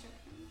between a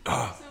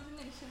shop. Something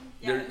like that.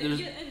 Yeah, There's-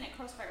 you're in a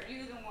crossfire.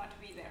 You don't want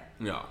to be there.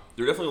 Yeah,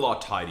 they're definitely a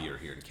lot tidier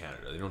here in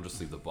Canada. They don't just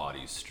leave the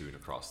bodies strewn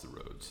across the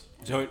roads.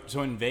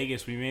 So in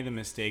Vegas, we made the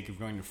mistake of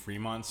going to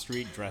Fremont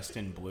Street dressed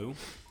in blue.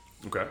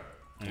 Okay,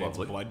 And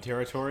lovely. it's blood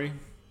territory.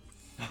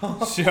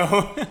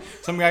 So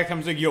some guy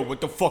comes like, yo,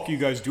 what the fuck are you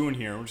guys doing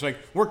here? We're just like,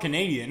 we're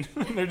Canadian.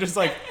 They're just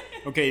like,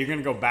 okay, you're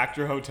gonna go back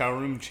to your hotel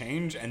room,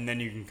 change, and then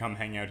you can come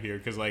hang out here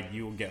because like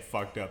you will get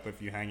fucked up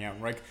if you hang out.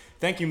 We're like,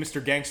 thank you,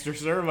 Mr. Gangster,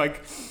 sir.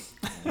 Like,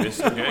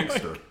 Mr.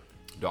 Gangster,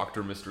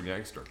 Dr. Mr.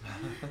 Gangster.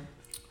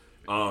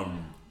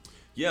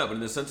 Yeah, but in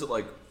the sense that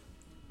like,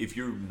 if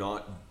you're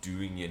not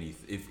doing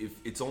anything, if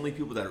it's only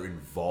people that are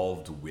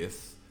involved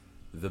with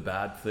the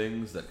bad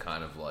things that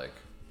kind of like,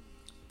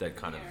 that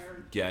kind of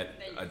get,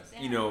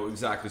 you know,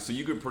 exactly. So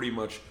you could pretty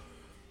much,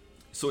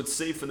 so it's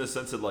safe in the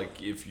sense that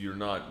like, if you're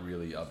not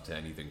really up to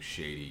anything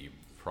shady,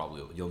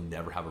 you'll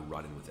never have a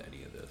run-in with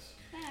any of this.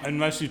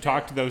 unless you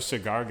talk to those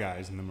cigar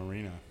guys in the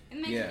marina.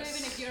 In Mexico, Yes.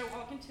 even if you're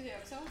walking to the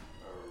Oxxo,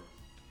 or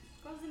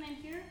what's the name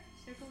here?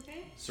 Circle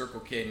K? Circle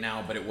K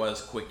now, but it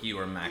was Quickie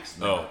or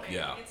Maximum. Oh, Okay,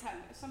 yeah. It's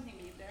something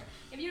new there.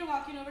 If you're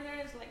walking over there,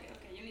 it's like,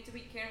 okay, you need to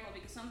be careful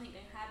because something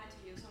can happen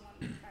to you.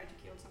 Someone tried to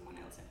kill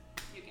someone else and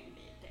you can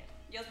be dead.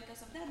 Just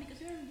because of that, because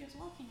you're just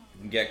walking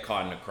over there. Get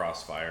caught in a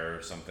crossfire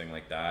or something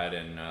like that.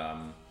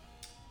 And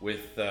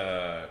with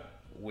the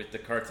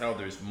cartel,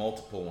 there's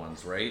multiple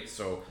ones, right?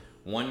 So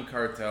one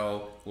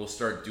cartel will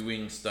start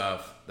doing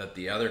stuff that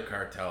the other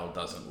cartel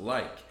doesn't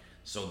like.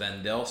 So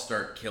then they'll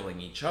start killing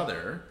each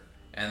other,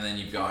 and then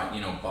you've got, you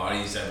know,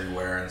 bodies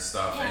everywhere and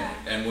stuff. Yeah.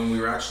 And when we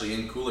were actually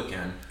in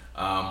Coolican,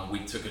 we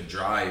took a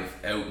drive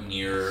out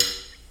near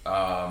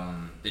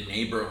the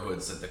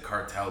neighborhoods that the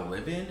cartel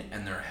live in,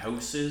 and their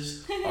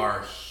houses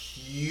are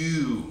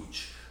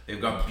huge.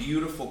 They've got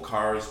beautiful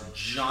cars,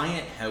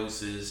 giant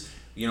houses,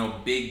 you know,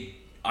 big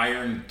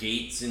iron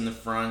gates in the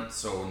front,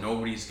 so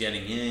nobody's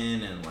getting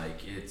in, and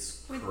like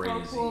it's With crazy.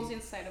 carpools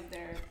inside of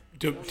their.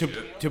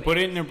 To put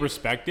it into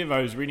perspective,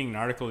 I was reading an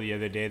article the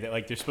other day that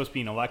like there's supposed to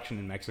be an election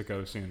in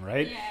Mexico soon,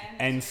 right? Yeah.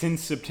 And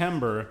since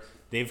September,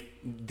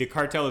 the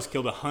cartel has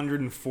killed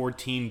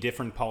 114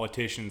 different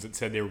politicians that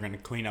said they were going to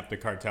clean up the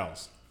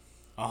cartels.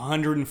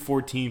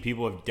 114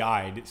 people have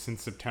died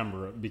since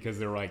September because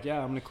they were like, yeah,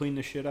 I'm going to clean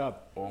this shit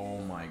up. Oh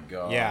my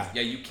god. Yeah.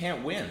 Yeah, you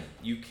can't win.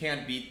 You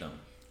can't beat them.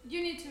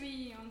 You need to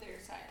be on their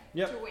side to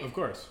Yep, win. of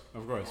course.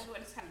 That's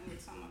what is happening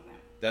with some of them.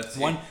 That's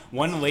One it.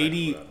 one That's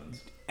lady exactly what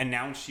happens.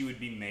 announced she would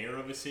be mayor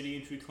of a city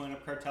and she would clean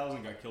up cartels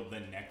and got killed the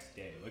next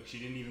day. Like she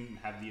didn't even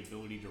have the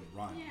ability to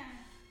run. Yeah.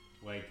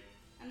 Like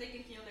And they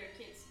can kill their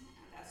kids, and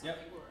that's Yep.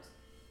 something worse.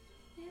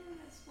 Yeah,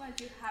 that's what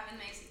you have in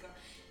Mexico.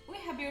 We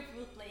have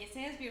beautiful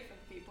places, beautiful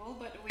people,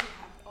 but we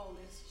have all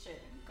this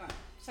shit going.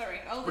 Sorry,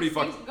 all Pretty these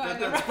fucked. things going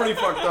That's around. pretty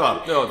fucked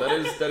up. No,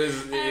 that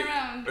is.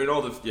 Around. In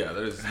all the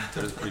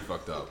that is pretty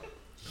fucked up.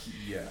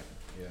 Yeah,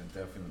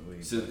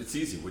 definitely. So it's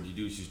easy. What you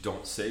do is you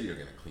don't say you're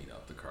gonna clean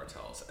up the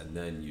cartels, and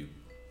then you.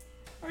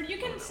 Or you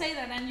can say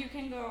that and you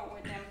can go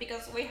with them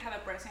because we have a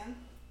president,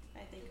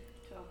 I think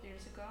 12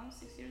 years ago,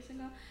 6 years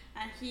ago,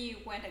 and he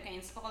went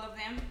against all of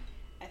them.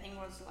 I think it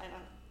was like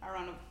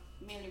around 1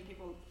 million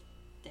people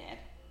dead.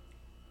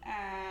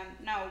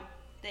 Now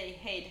they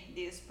hate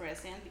this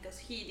president because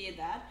he did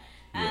that,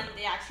 and Yeah.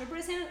 the actual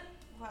president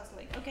was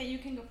like, okay, you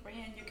can go free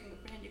and you can go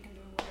free and you can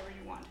do whatever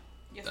you want.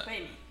 Just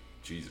pay me.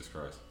 Jesus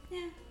Christ.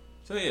 Yeah.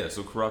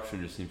 So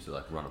corruption just seems to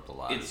like run up the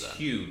ladder. It's then.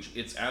 huge.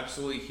 It's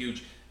absolutely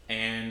huge.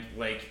 And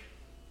like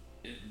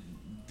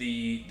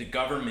the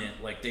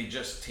government, like they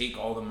just take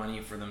all the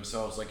money for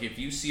themselves. Like if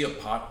you see a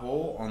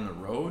pothole on the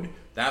road,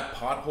 that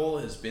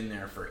pothole has been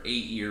there for 8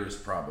 years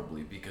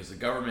probably because the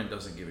government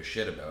doesn't give a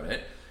shit about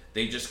it.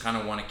 They just kind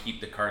of want to keep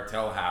the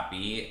cartel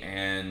happy,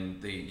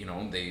 and they, you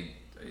know, they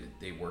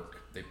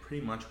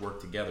pretty much work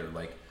together.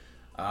 Like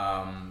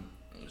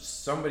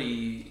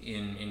somebody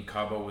in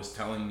Cabo was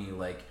telling me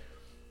like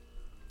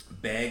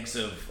bags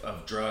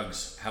of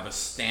drugs have a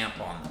stamp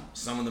on them.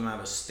 Some of them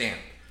have a stamp.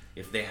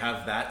 If they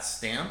have that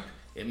stamp,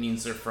 it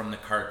means they're from the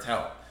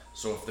cartel.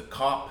 So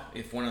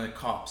if one of the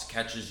cops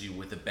catches you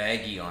with a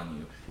baggie on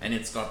you and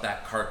it's got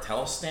that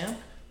cartel stamp,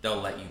 they'll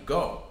let you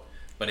go.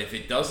 But if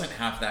it doesn't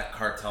have that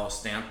cartel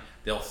stamp,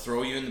 they'll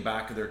throw you in the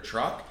back of their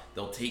truck,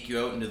 they'll take you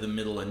out into the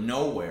middle of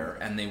nowhere,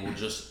 and they will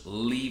just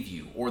leave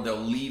you. Or they'll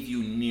leave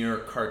you near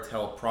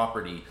cartel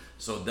property,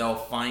 so they'll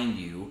find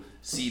you,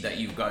 see that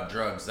you've got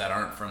drugs that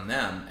aren't from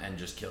them, and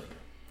just kill you.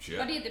 Shit.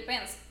 But it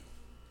depends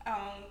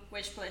on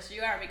which place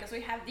you are, because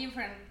we have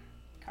different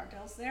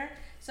cartels there.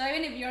 So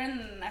even if you're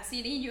in a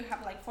city, you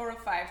have like 4 or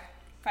 5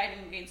 fighting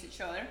against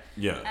each other.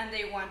 Yeah. And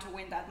they want to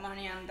win that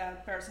money on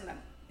that person that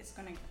is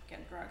gonna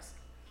get drugs.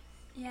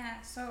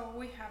 Yeah, so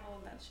we have all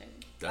that shit.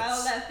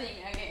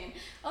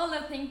 All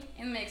that thing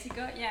in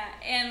Mexico, yeah.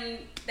 And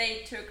they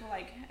took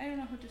like, I don't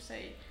know how to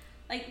say it.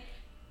 Like,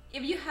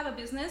 if you have a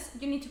business,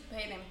 you need to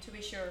pay them to be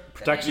sure.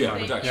 Protection.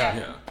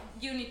 Yeah.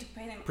 You need to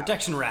pay them.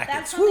 Protection rackets.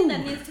 That's something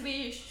that needs to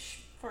be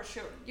for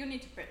sure. You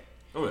need to pay.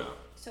 Oh yeah.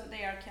 So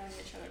they are killing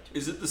each other too.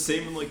 Is it the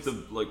same in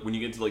like when you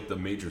get to like the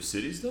major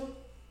cities though?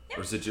 Yeah.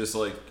 Or is it just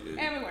like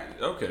Everywhere.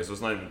 Okay, so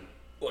it's not even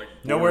like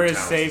Nowhere is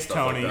towns safe, and stuff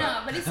like Tony. that.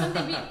 No, but it's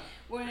something big.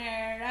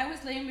 Where I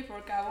was living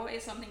before Cabo,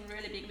 it's something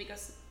really big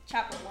because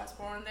Chapo was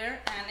born there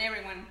and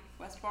everyone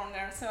was born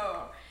there.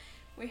 So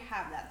we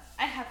have that.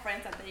 I have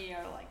friends that they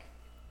are like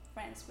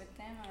friends with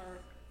them or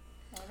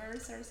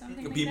lovers or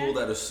something like People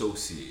that. that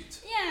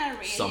associate. Yeah,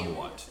 really.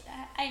 Somewhat.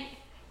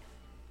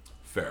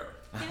 Fair.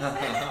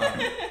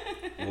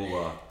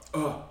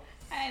 Well,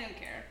 I don't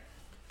care.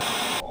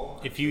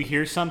 If you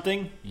hear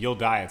something, you'll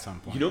die at some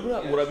point. you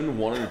know what I've been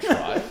wanting to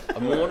try? I've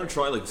been wanting to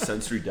try like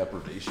sensory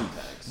deprivation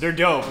tanks. They're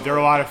dope. They're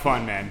a lot of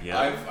fun, man. Yeah.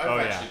 I've Oh,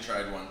 yeah. actually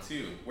tried one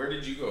too. Where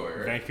did you go,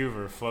 Eric?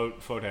 Vancouver,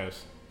 float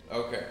house.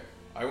 Okay.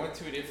 I went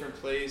to a different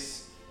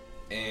place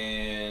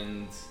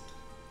and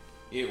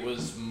it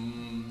was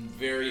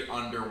very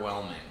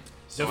underwhelming.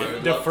 So I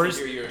would love to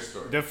hear your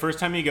story. The first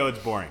time you go, it's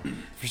boring.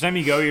 First time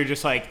you go, you're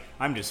just like,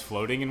 I'm just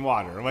floating in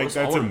water. Like I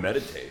that's want to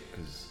meditate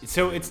because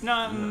So it's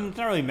not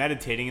really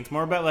meditating. It's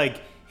more about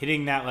like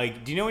hitting that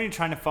like. Do you know when you're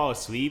trying to fall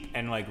asleep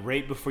and like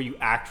right before you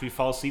actually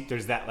fall asleep,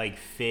 there's that like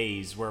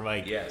phase where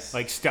like Yes.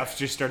 like stuff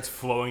just starts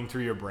flowing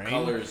through your brain.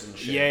 Colors and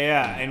shit.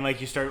 Yeah, and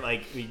like you start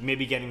like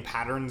maybe getting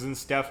patterns and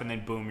stuff, and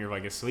then boom, you're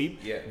like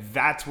asleep. Yeah.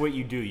 That's what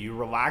you do. You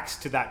relax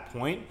to that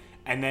point,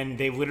 and then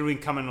they literally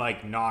come and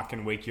like knock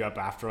and wake you up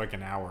after like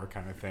an hour,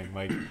 kind of thing.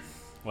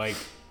 Like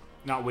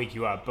not wake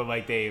you up, but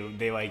like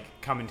they like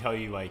come and tell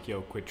you like,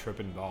 yo, quit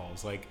tripping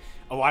balls. Like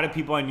a lot of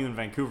people I knew in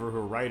Vancouver who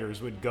were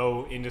writers would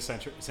go into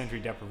sensory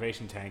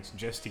deprivation tanks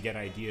just to get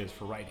ideas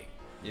for writing.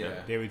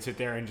 Yeah. They would sit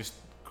there and just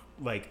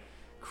like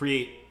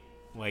create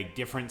like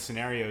different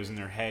scenarios in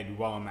their head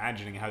while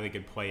imagining how they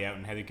could play out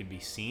and how they could be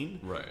seen,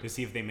 Right. to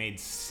see if they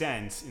made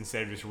sense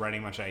instead of just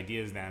writing a bunch of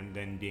ideas down,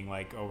 then being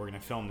like, oh, we're gonna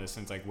film this,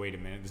 and it's like, wait a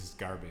minute, this is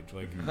garbage.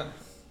 Like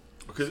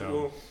Okay,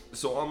 So-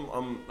 so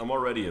I'm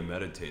already a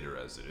meditator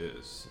as it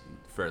is,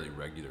 fairly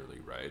regularly,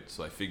 right?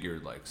 So I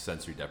figured like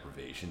sensory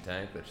deprivation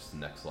tank. That's just the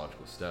next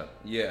logical step.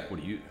 Yeah. How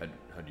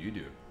do you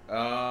do?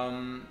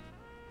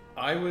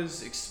 I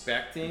was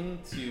expecting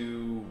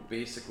to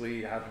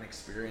basically have an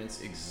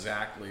experience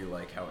exactly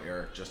like how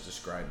Eric just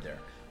described there.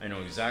 I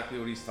know exactly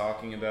what he's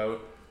talking about.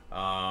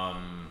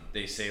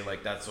 They say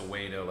like that's a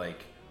way to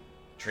like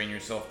train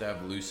yourself to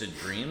have lucid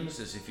dreams,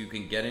 is if you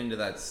can get into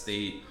that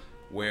state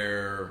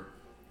where,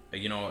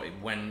 you know,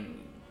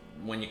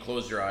 when you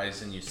close your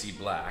eyes and you see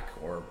black,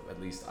 or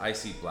at least I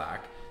see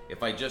black,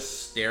 if I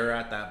just stare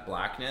at that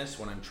blackness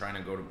when I'm trying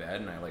to go to bed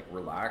and I like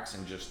relax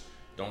and just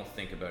don't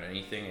think about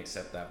anything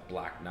except that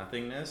black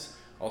nothingness,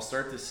 I'll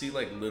start to see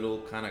like little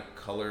kind of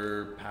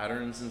color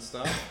patterns and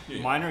stuff.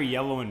 mine are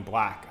yellow and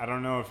black. I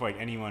don't know if like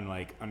anyone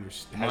like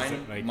understands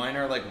it. Like Mine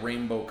are like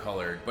rainbow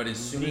colored, but as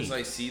soon as Neat.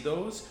 I see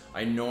those,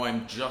 I know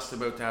I'm just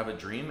about to have a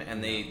dream.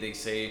 And they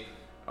say,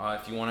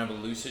 if you want to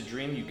have a lucid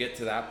dream, you get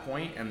to that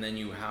point and then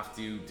you have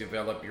to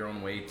develop your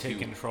own way Take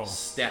to control.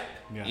 step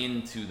Yeah.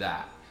 into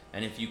that.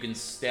 And if you can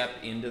step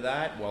into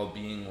that while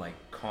being like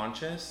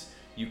conscious,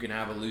 you can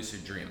have a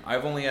lucid dream.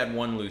 I've only had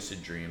one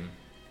lucid dream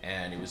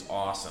and it was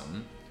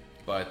awesome,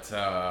 but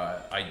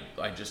I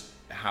just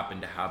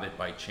happened to have it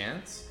by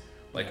chance.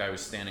 Like I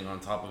was standing on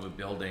top of a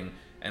building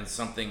and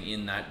something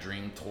in that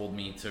dream told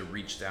me to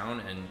reach down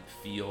and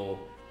feel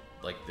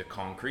like the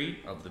concrete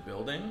of the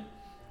building.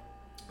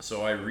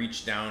 So I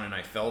reached down and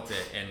I felt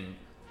it, and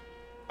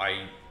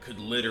I could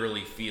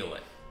literally feel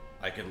it.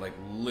 I could like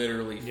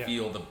literally Yeah.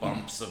 feel the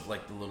bumps of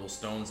like the little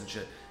stones and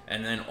shit.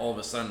 And then all of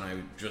a sudden, I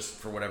just,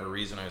 for whatever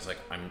reason, I was like,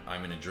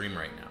 I'm in a dream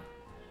right now.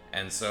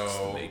 And so It's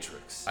the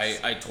Matrix.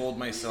 I told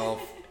myself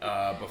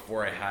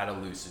before I had a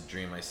lucid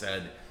dream, I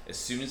said, as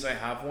soon as I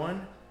have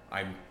one,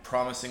 I'm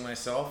promising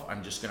myself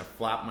I'm just gonna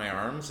flap my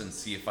arms and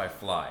see if I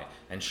fly.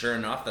 And sure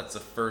enough, that's the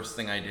first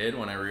thing I did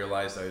when I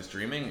realized I was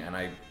dreaming, and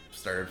I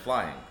started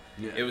flying.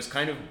 Yeah. It was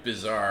kind of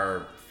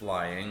bizarre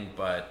flying,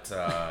 but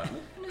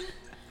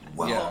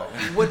Well,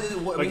 yeah. what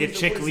like a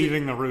chick what is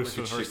leaving it? the roost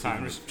Like for a the first chick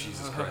time. leaving-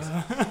 Jesus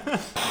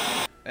Christ.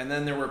 And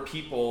then there were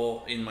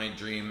people in my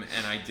dream,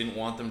 and I didn't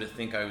want them to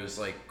think I was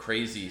like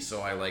crazy,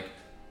 so I like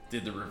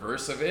did the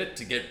reverse of it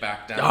to get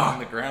back down on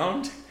the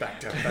ground. Back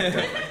down, back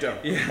down, back down.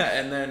 Yeah,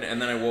 and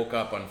then I woke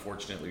up,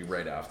 unfortunately,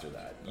 right after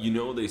that. You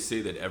know, they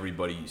say that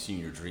everybody you see in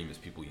your dream is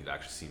people you've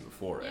actually seen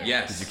before, right?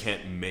 Yes. Because you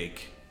can't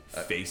make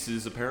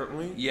faces,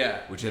 apparently. Yeah.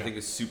 Which I think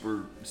is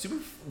super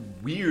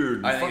weird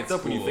and I think fucked it's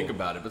up when you cool. think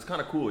about it, but it's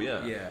kind of cool,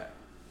 yeah. Yeah.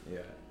 Yeah.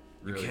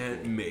 You Really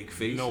can't cool. make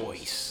faces.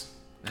 Noise.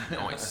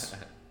 Nice.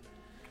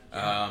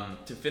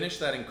 To finish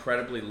that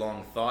incredibly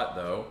long thought,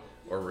 though,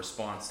 or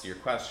response to your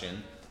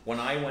question, when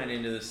I went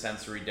into the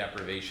sensory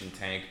deprivation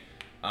tank,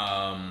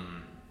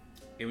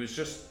 it was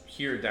just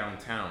here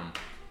downtown.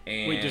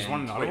 And Wait, there's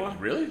one in Ottawa? Wait,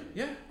 really?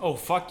 Yeah. Oh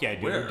fuck yeah,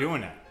 dude, Where? we're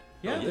doing it.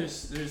 Yeah, Oh, yeah.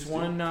 there's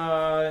one.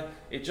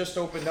 It just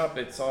opened up.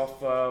 It's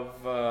off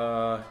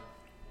of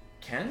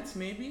Kent,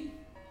 maybe.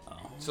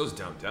 So it's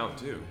downtown,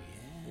 too.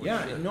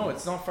 Yeah, no,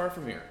 it's not far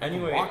from here.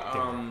 Anyway, walked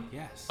there.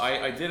 Yes.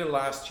 I did it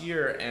last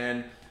year,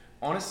 and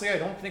honestly, I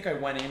don't think I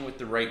went in with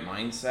the right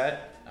mindset.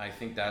 I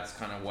think that's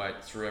kind of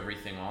what threw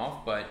everything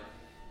off. But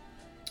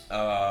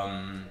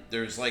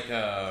there's like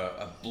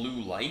a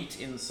blue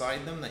light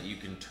inside them that you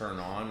can turn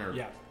on or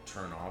Yeah.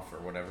 turn off or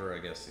whatever. I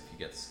guess if you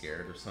get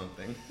scared or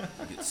something.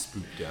 You get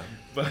spooked out.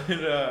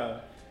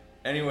 But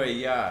anyway,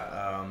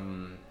 yeah.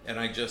 And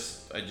I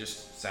just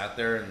sat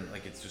there, and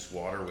like it's just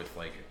water with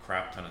like a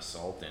crap ton of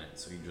salt in it,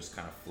 so you just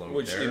kind of float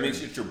Which there. it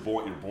makes and- you're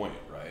buoyant,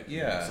 right?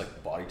 Yeah. It's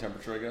like body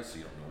temperature, I guess, so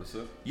you don't notice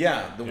it.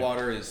 Yeah, the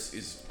water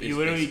is You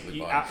literally, basically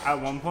you, body at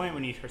temperature. one point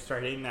when you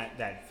start hitting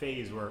that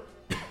phase where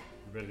you're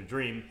about to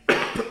dream,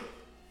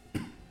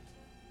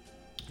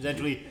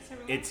 essentially, Is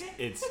everyone it's okay?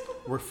 it's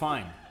we're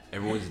fine.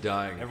 Everyone's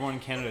dying. Everyone in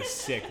Canada is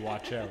sick.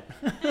 Watch out.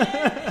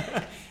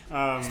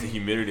 It's the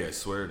humidity, I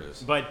swear it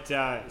is. But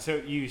so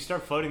you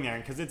start floating there,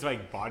 and because it's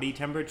like body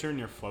temperature and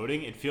you're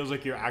floating, it feels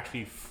like you're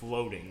actually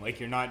floating. Like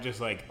you're not just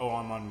like, oh,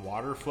 I'm on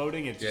water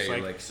floating. It's Yeah, just you're,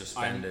 like like,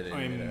 suspended in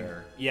I'm-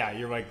 midair. Yeah,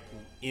 you're like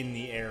in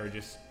the air,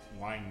 just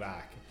lying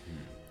back.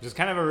 It's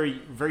kind of a very,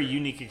 very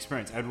unique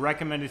experience. I'd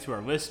recommend it to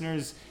our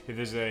listeners. If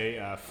there's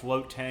a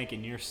float tank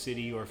in your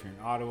city, or if you're in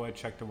Ottawa,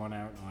 check the one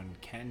out on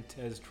Kent,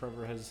 as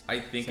Trevor has. I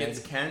think said. it's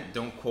Kent.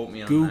 Don't quote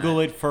me on Google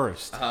that. it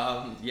first.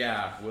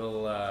 Yeah,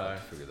 we'll.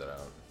 Figure that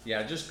out.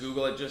 Yeah, just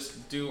Google it.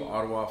 Just do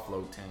Ottawa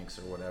float tanks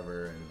or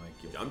whatever, and like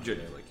you'll. I'm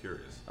genuinely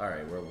curious. All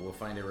right, we'll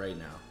find it right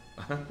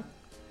now.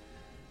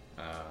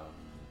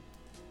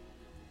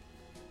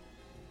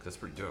 That's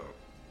pretty dope.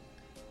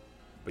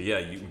 But yeah,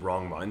 you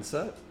wrong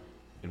mindset?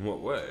 In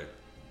what way?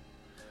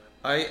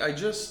 I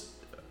just.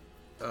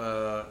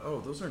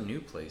 Oh, those are new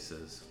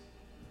places.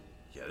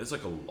 Yeah, there's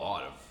like a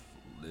lot of.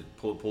 It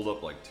pulled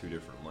up like 2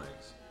 different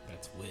links.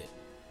 That's wit.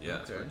 Yeah,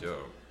 it's Okay. pretty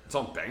dope. It's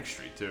on Bank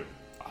Street too.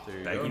 There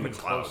you Bank go. in the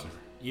Even cloud. closer.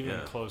 Even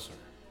Yeah. closer.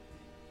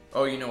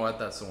 Oh, you know what?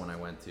 That's the one I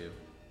went to.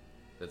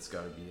 That's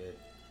got to be it.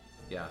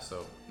 Yeah,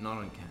 so not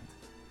on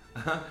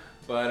Kent.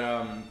 But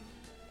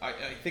I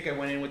think I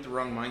went in with the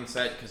wrong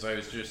mindset because I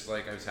was just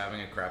like I was having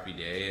a crappy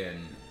day,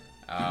 and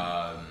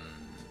I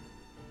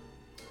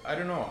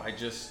don't know. I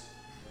just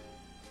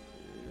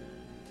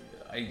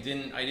I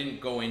didn't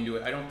go into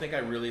it. I don't think I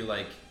really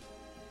like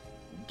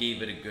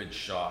gave it a good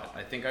shot.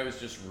 I think I was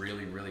just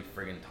really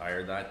friggin'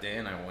 tired that day,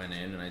 and I went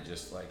in and I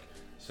just like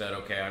said,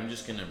 okay, I'm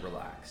just gonna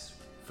relax.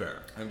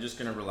 Fair. I'm just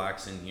gonna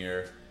relax in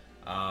here.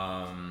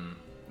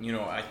 You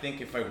know, I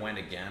think if I went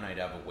again, I'd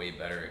have a way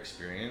better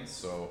experience.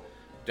 So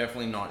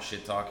definitely not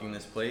shit talking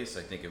this place.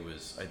 I think it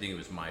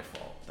was my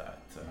fault that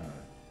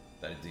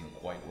that it didn't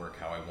quite work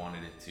how I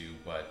wanted it to.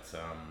 But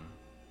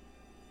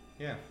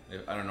yeah,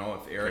 I don't know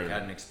if Eric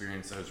had an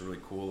experience that was really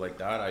cool like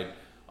that.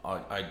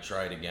 I'd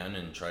try it again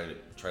and try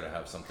to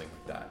have something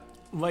like that.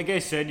 Like I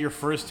said, your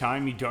first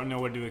time, you don't know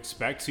what to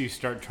expect, so you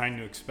start trying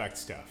to expect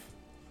stuff.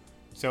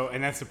 So,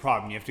 and that's the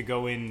problem. You have to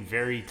go in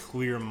very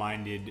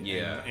clear-minded.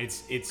 Yeah. And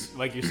it's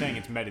like you're saying,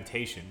 it's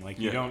meditation. Like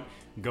you Yeah. don't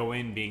go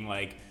in being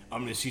like,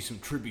 I'm gonna see some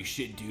trippy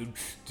shit, dude.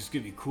 Just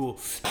gonna be cool.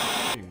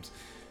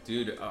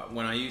 Dude,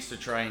 when I used to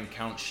try and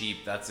count sheep,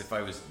 that's if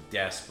I was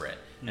desperate.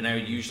 And I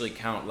would usually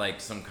count like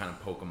some kind of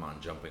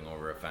Pokemon jumping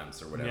over a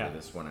fence or whatever. Yeah.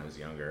 This when I was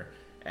younger.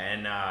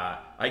 And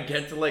I'd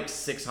get to like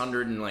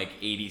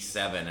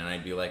 687 and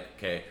I'd be like,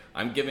 okay,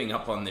 I'm giving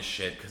up on this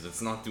shit because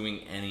it's not doing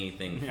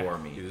anything for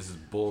me. Dude, this is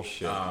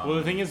bullshit. Well,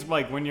 the thing is,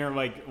 like when you're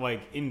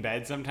like in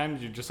bed,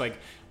 sometimes you're just like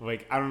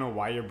I don't know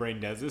why your brain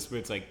does this, but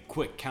it's like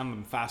quick, count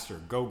them faster,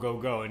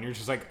 go, and you're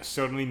just like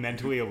suddenly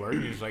mentally alert.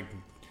 And you're just like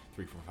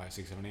 3, 4, 5,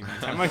 6, 7, 8, 9,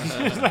 10. Like, it's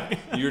just like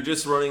You're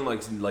just running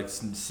like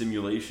some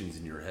simulations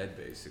in your head,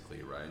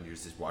 basically, right? And you're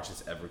just watching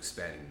this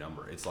ever-expanding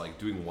number. It's like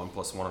doing 1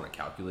 + 1 on a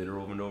calculator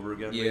over and over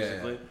again, Yeah.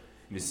 basically.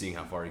 And just seeing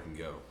how far you can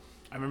go.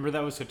 I remember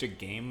that was such a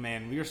game,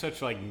 man. We were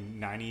such like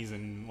 90s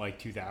and like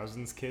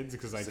 2000s kids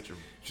because like Such a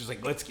just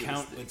like let's ridiculous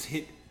count, thing. let's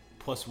hit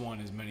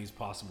 +1 as many as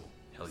possible.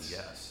 Hell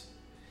yes.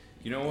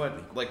 You know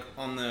what? Like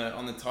on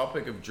the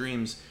topic of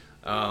dreams,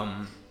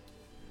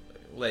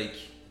 like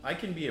I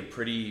can be a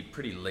pretty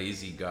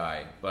lazy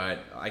guy, but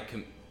I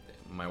can.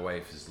 My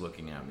wife is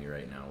looking at me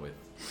right now with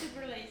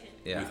Super lazy.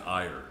 yeah. With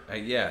ire.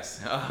 Yes.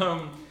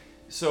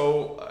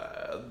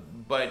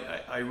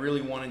 But I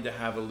really wanted to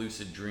have a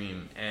lucid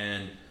dream,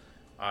 and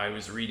I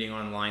was reading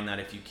online that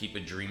if you keep a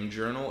dream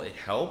journal, it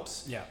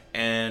helps. Yeah.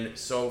 And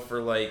so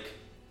for like,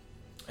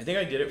 I think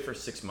I did it for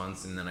 6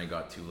 months, and then I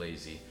got too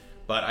lazy.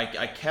 But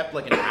I kept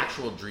like an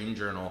actual dream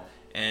journal,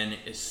 and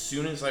as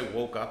soon as I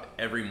woke up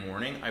every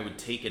morning, I would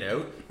take it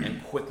out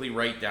and quickly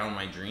write down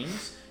my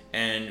dreams.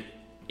 And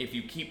if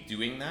you keep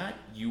doing that,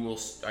 you will,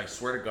 I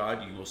swear to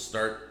God, you will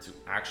start to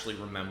actually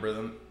remember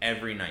them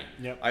every night.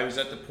 Yep. I was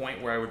at the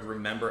point where I would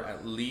remember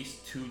at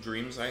least 2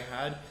 dreams I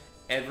had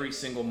every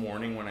single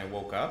morning when I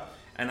woke up.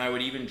 And I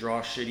would even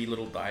draw shitty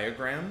little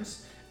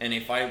diagrams. And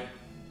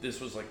this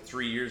was like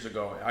 3 years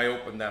ago, I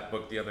opened that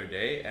book the other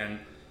day, and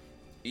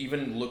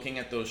even looking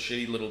at those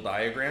shitty little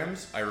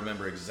diagrams, I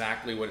remember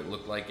exactly what it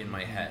looked like in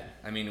my head.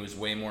 I mean, it was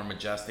way more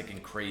majestic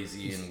and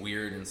crazy and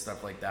weird and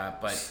stuff like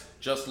that, but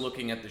just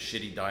looking at the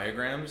shitty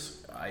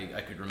diagrams,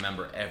 I could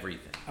remember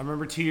everything. I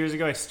remember 2 years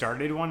ago I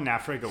started one, and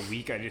after like a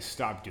week I just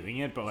stopped doing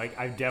it. But like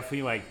I'm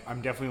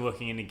definitely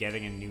looking into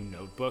getting a new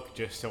notebook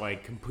just to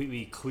like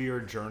completely clear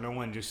journal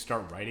and just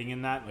start writing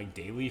in that like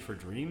daily for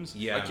dreams.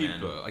 Yeah,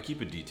 I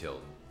keep a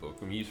detailed book.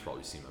 I mean, you've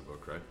probably seen my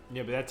book, right?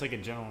 Yeah, but that's like a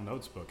general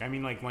notes book. I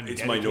mean, like when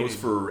It's my notes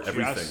for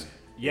everything.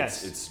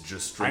 Yes, It's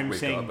just straight I'm wake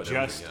saying up and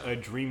just everything,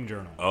 a dream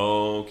journal.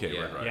 Oh, okay,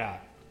 Yeah. right. Yeah.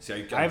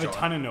 See, I have a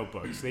ton of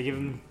notebooks. They've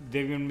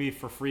given me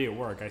for free at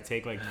work. I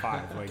take like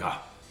 5. Like,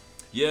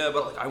 Yeah,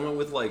 but like I went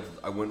with like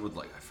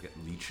I forget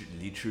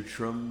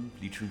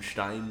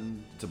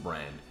Liechtenstein. It's a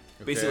brand.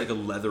 Basically like a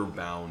leather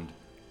bound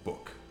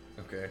book.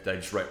 Okay. That I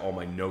just write all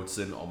my notes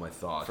in, all my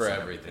thoughts For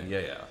and everything.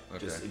 Yeah.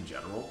 Okay. Just in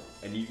general.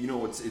 And you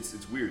know it's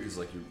weird because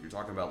like you're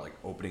talking about like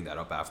opening that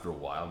up after a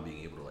while and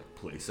being able to like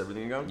place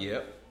everything again.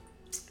 Yep.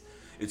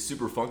 It's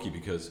super funky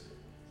because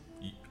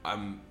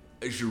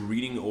as you're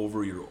reading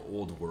over your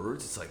old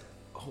words, it's like,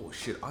 oh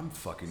shit, I'm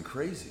fucking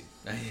crazy.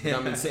 You know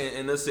what I'm saying,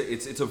 and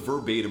it's a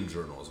verbatim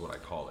journal is what I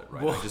call it,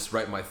 right? Well, I just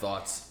write my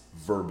thoughts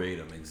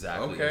verbatim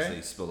exactly as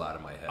they spill out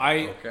of my head.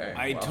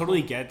 I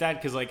totally get that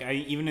because like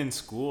even in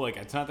school, like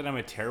it's not that I'm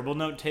a terrible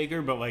note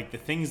taker, but like the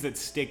things that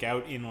stick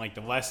out in like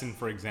the lesson,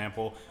 for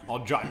example,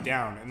 I'll jot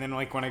down, and then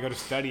like when I go to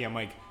study, I'm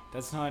like,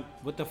 that's not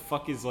what the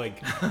fuck is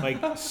like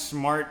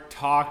smart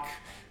talk.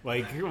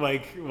 Like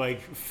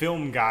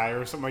film guy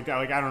or something like that.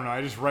 Like I don't know.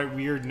 I just write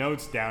weird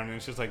notes down, and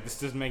it's just like this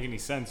doesn't make any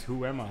sense.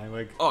 Who am I?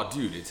 Like oh,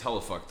 dude, it's hella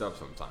fucked up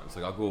sometimes.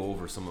 Like I'll go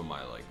over some of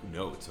my like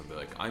notes and be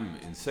like, I'm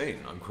insane.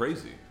 I'm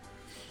crazy.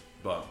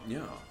 But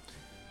yeah.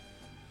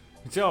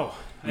 So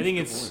I think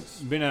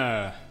it's been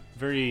a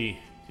very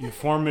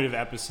informative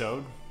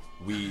episode.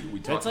 We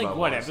talked That's like about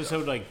what a lot of episode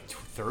stuff. like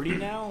 30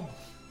 now?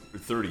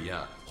 30,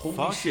 yeah. Holy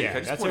Fuck shit! yeah, Can I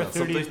just that's point our out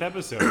something? 30th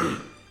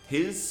episode.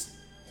 His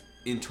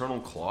internal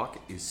clock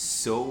is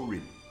so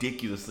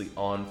ridiculously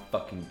on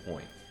fucking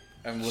point.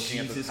 I'm looking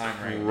at the Jesus time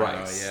right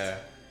Christ. now. Yeah.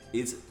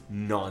 It's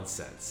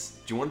nonsense.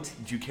 Do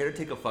you care to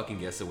take a fucking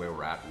guess at where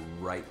we're at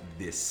right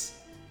this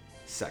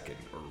second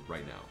or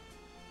right now?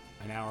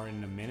 An hour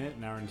and a minute?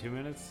 An hour and 2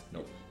 minutes?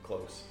 Nope.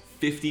 Close.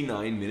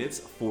 59 minutes,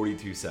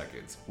 42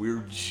 seconds.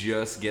 We're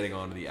just getting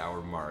onto the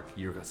hour mark.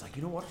 You're guys like,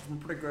 you know what? It's been a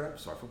pretty good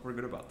episode. I feel pretty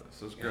good about this.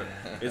 This is good.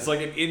 It's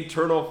like an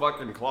internal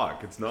fucking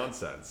clock. It's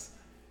nonsense.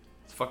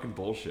 It's fucking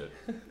bullshit.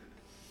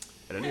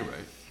 At any rate.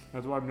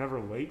 That's why I'm never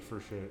late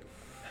for shit.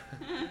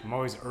 I'm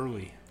always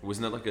early.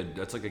 Wasn't that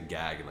that's like a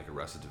gag in like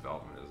Arrested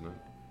Development, isn't it?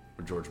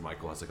 Where George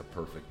Michael has like a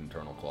perfect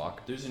internal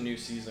clock. There's a new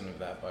season of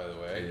that, by the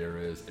way. There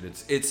is. And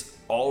it's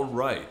all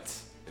right.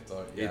 It's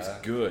It's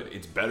good.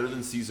 It's better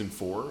than season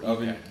 4.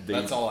 Okay.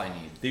 That's all I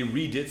need. They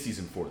redid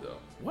season 4 though.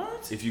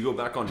 What? If you go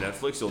back on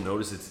Netflix, you'll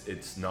notice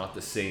it's not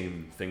the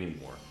same thing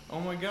anymore. Oh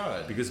my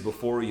god. Because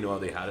before, you know,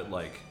 they had it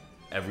like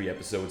every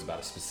episode's about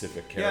a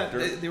specific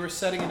character. Yeah, they were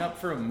setting it up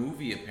for a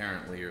movie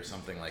apparently or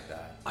something like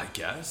that. I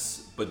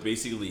guess, but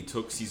basically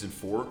took season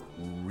 4,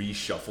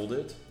 reshuffled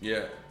it,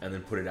 Yeah. and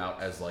then put it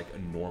out as like a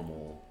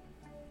normal.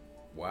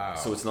 Wow.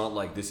 So it's not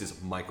like this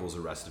is Michael's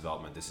Arrested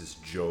Development. This is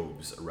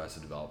Job's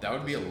Arrested Development. that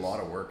would be a This is- lot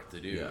of work to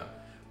do. Yeah.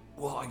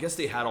 Well, I guess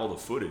they had all the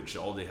footage.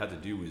 All they had to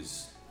do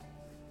was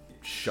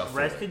shuffle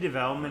Arrested it.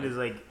 Development is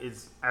like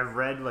I've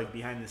read like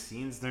behind the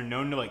scenes they're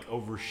known to like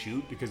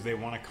overshoot because they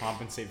want to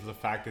compensate for the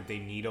fact that they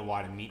need a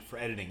lot of meat for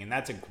editing, and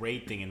that's a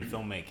great thing in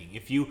filmmaking.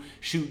 If you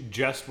shoot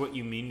just what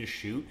you mean to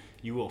shoot,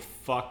 you will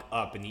fuck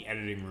up in the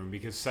editing room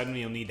because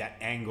suddenly you'll need that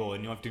angle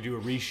and you'll have to do a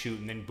reshoot,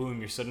 and then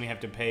boom, you suddenly have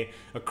to pay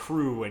a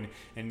crew and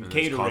there's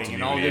catering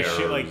and all this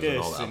continuity shit like errors and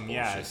all this, that and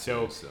yeah, bullshit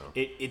so, too, so.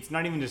 it's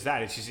not even just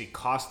that, it's just it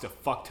costs a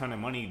fuck ton of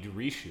money to do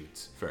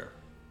reshoots. Fair.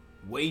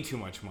 Way too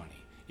much money.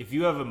 If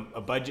you have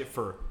a budget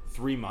for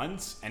 3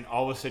 months and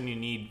all of a sudden you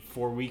need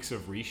 4 weeks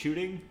of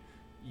reshooting,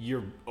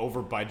 you're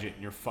over budget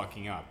and you're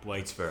fucking up.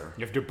 Like, That's fair.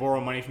 You have to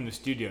borrow money from the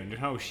studio, and you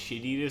know how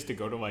shitty it is to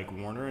go to like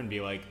Warner and be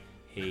like,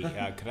 "Hey,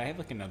 could I have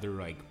like another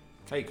like?"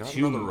 Hey, got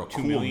 $2 another $2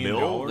 cool million?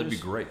 mill? That'd be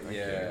great.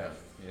 Yeah.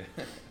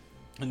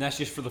 And that's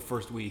just for the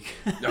first week.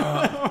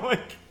 Ah.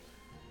 Like,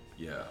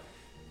 Yeah.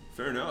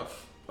 Fair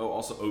enough. Oh,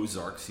 also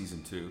Ozark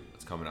season 2.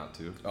 That's coming out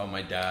too. Oh,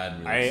 my dad.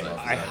 Really I loves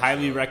I that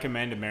highly show.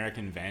 recommend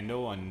American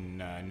Vandal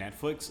on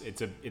Netflix.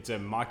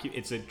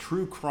 It's a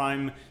true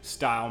crime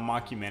style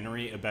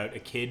mockumentary about a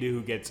kid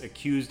who gets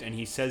accused, and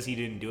he says he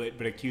didn't do it,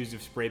 but accused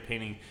of spray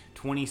painting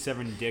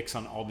 27 dicks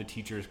on all the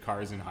teachers'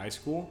 cars in high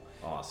school.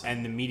 Awesome.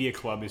 And the media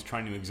club is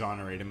trying to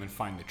exonerate him and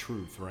find the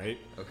truth. Right?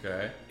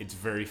 Okay. It's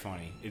very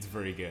funny. It's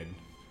very good.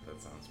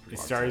 That sounds pretty. It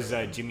stars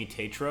Jimmy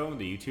Tatro,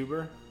 the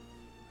YouTuber.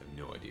 I have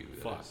no idea who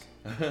that Fuck. is.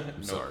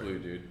 No sorry. clue,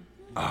 dude.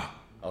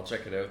 I'll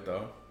check it out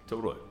though.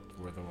 Totally.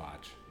 Worth a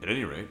watch. At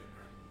any rate,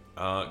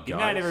 Good night,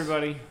 guys,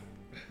 everybody.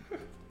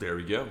 There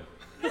we go.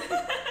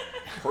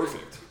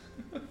 Perfect.